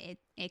said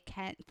it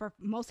can, for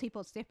most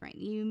people it's different.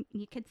 You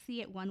could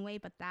see it one way,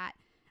 but that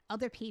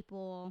other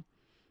people,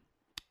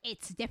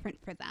 it's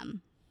different for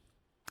them.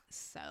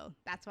 So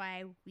that's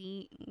why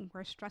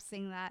we're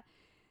stressing that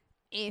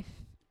if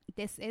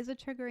this is a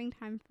triggering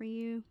time for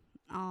you,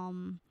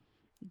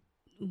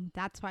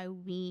 that's why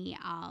we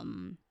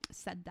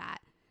said that,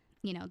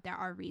 there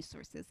are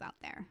resources out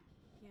there.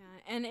 Yeah,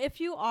 and if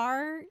you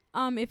are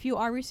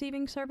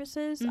receiving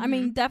services, I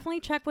mean, definitely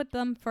check with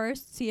them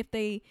first, see if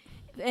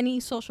any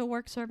social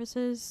work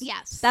services.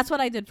 Yes. That's what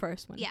I did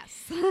first.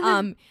 Yes.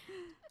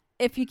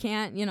 If you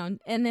can't,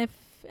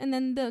 and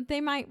then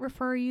they might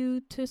refer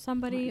you to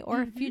somebody,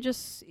 or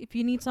if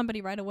you need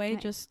somebody right away,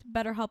 just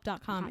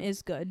BetterHelp.com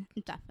is good.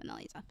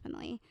 Definitely.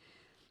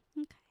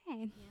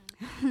 Okay.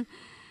 Yeah.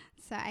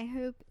 So I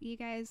hope you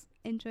guys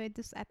enjoyed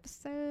this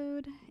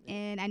episode,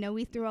 and I know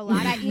we threw a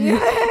lot at you.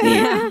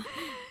 Yeah.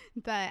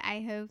 But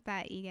I hope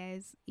that you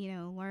guys,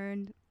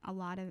 learned a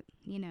lot of,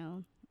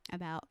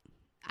 about,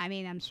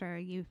 I'm sure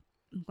you've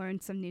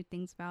learned some new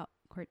things about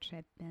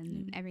courtship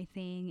and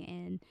everything,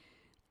 and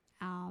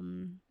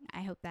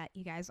I hope that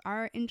you guys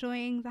are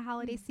enjoying the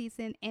holiday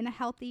season in a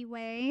healthy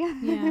way.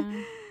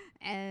 Yeah.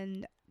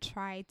 And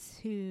try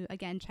to,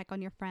 again, check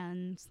on your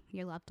friends,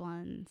 your loved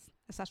ones,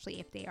 especially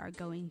if they are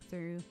going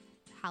through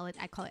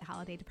I call it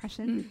holiday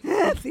depression,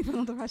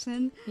 seasonal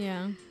depression.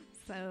 Yeah.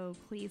 So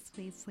please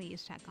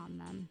check on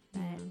them.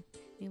 But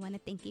we want to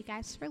thank you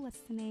guys for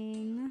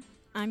listening.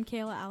 I'm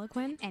Kayla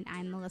Aliquin. And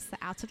I'm Melissa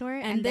Altador.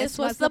 And this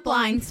was The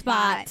Blind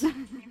Spot.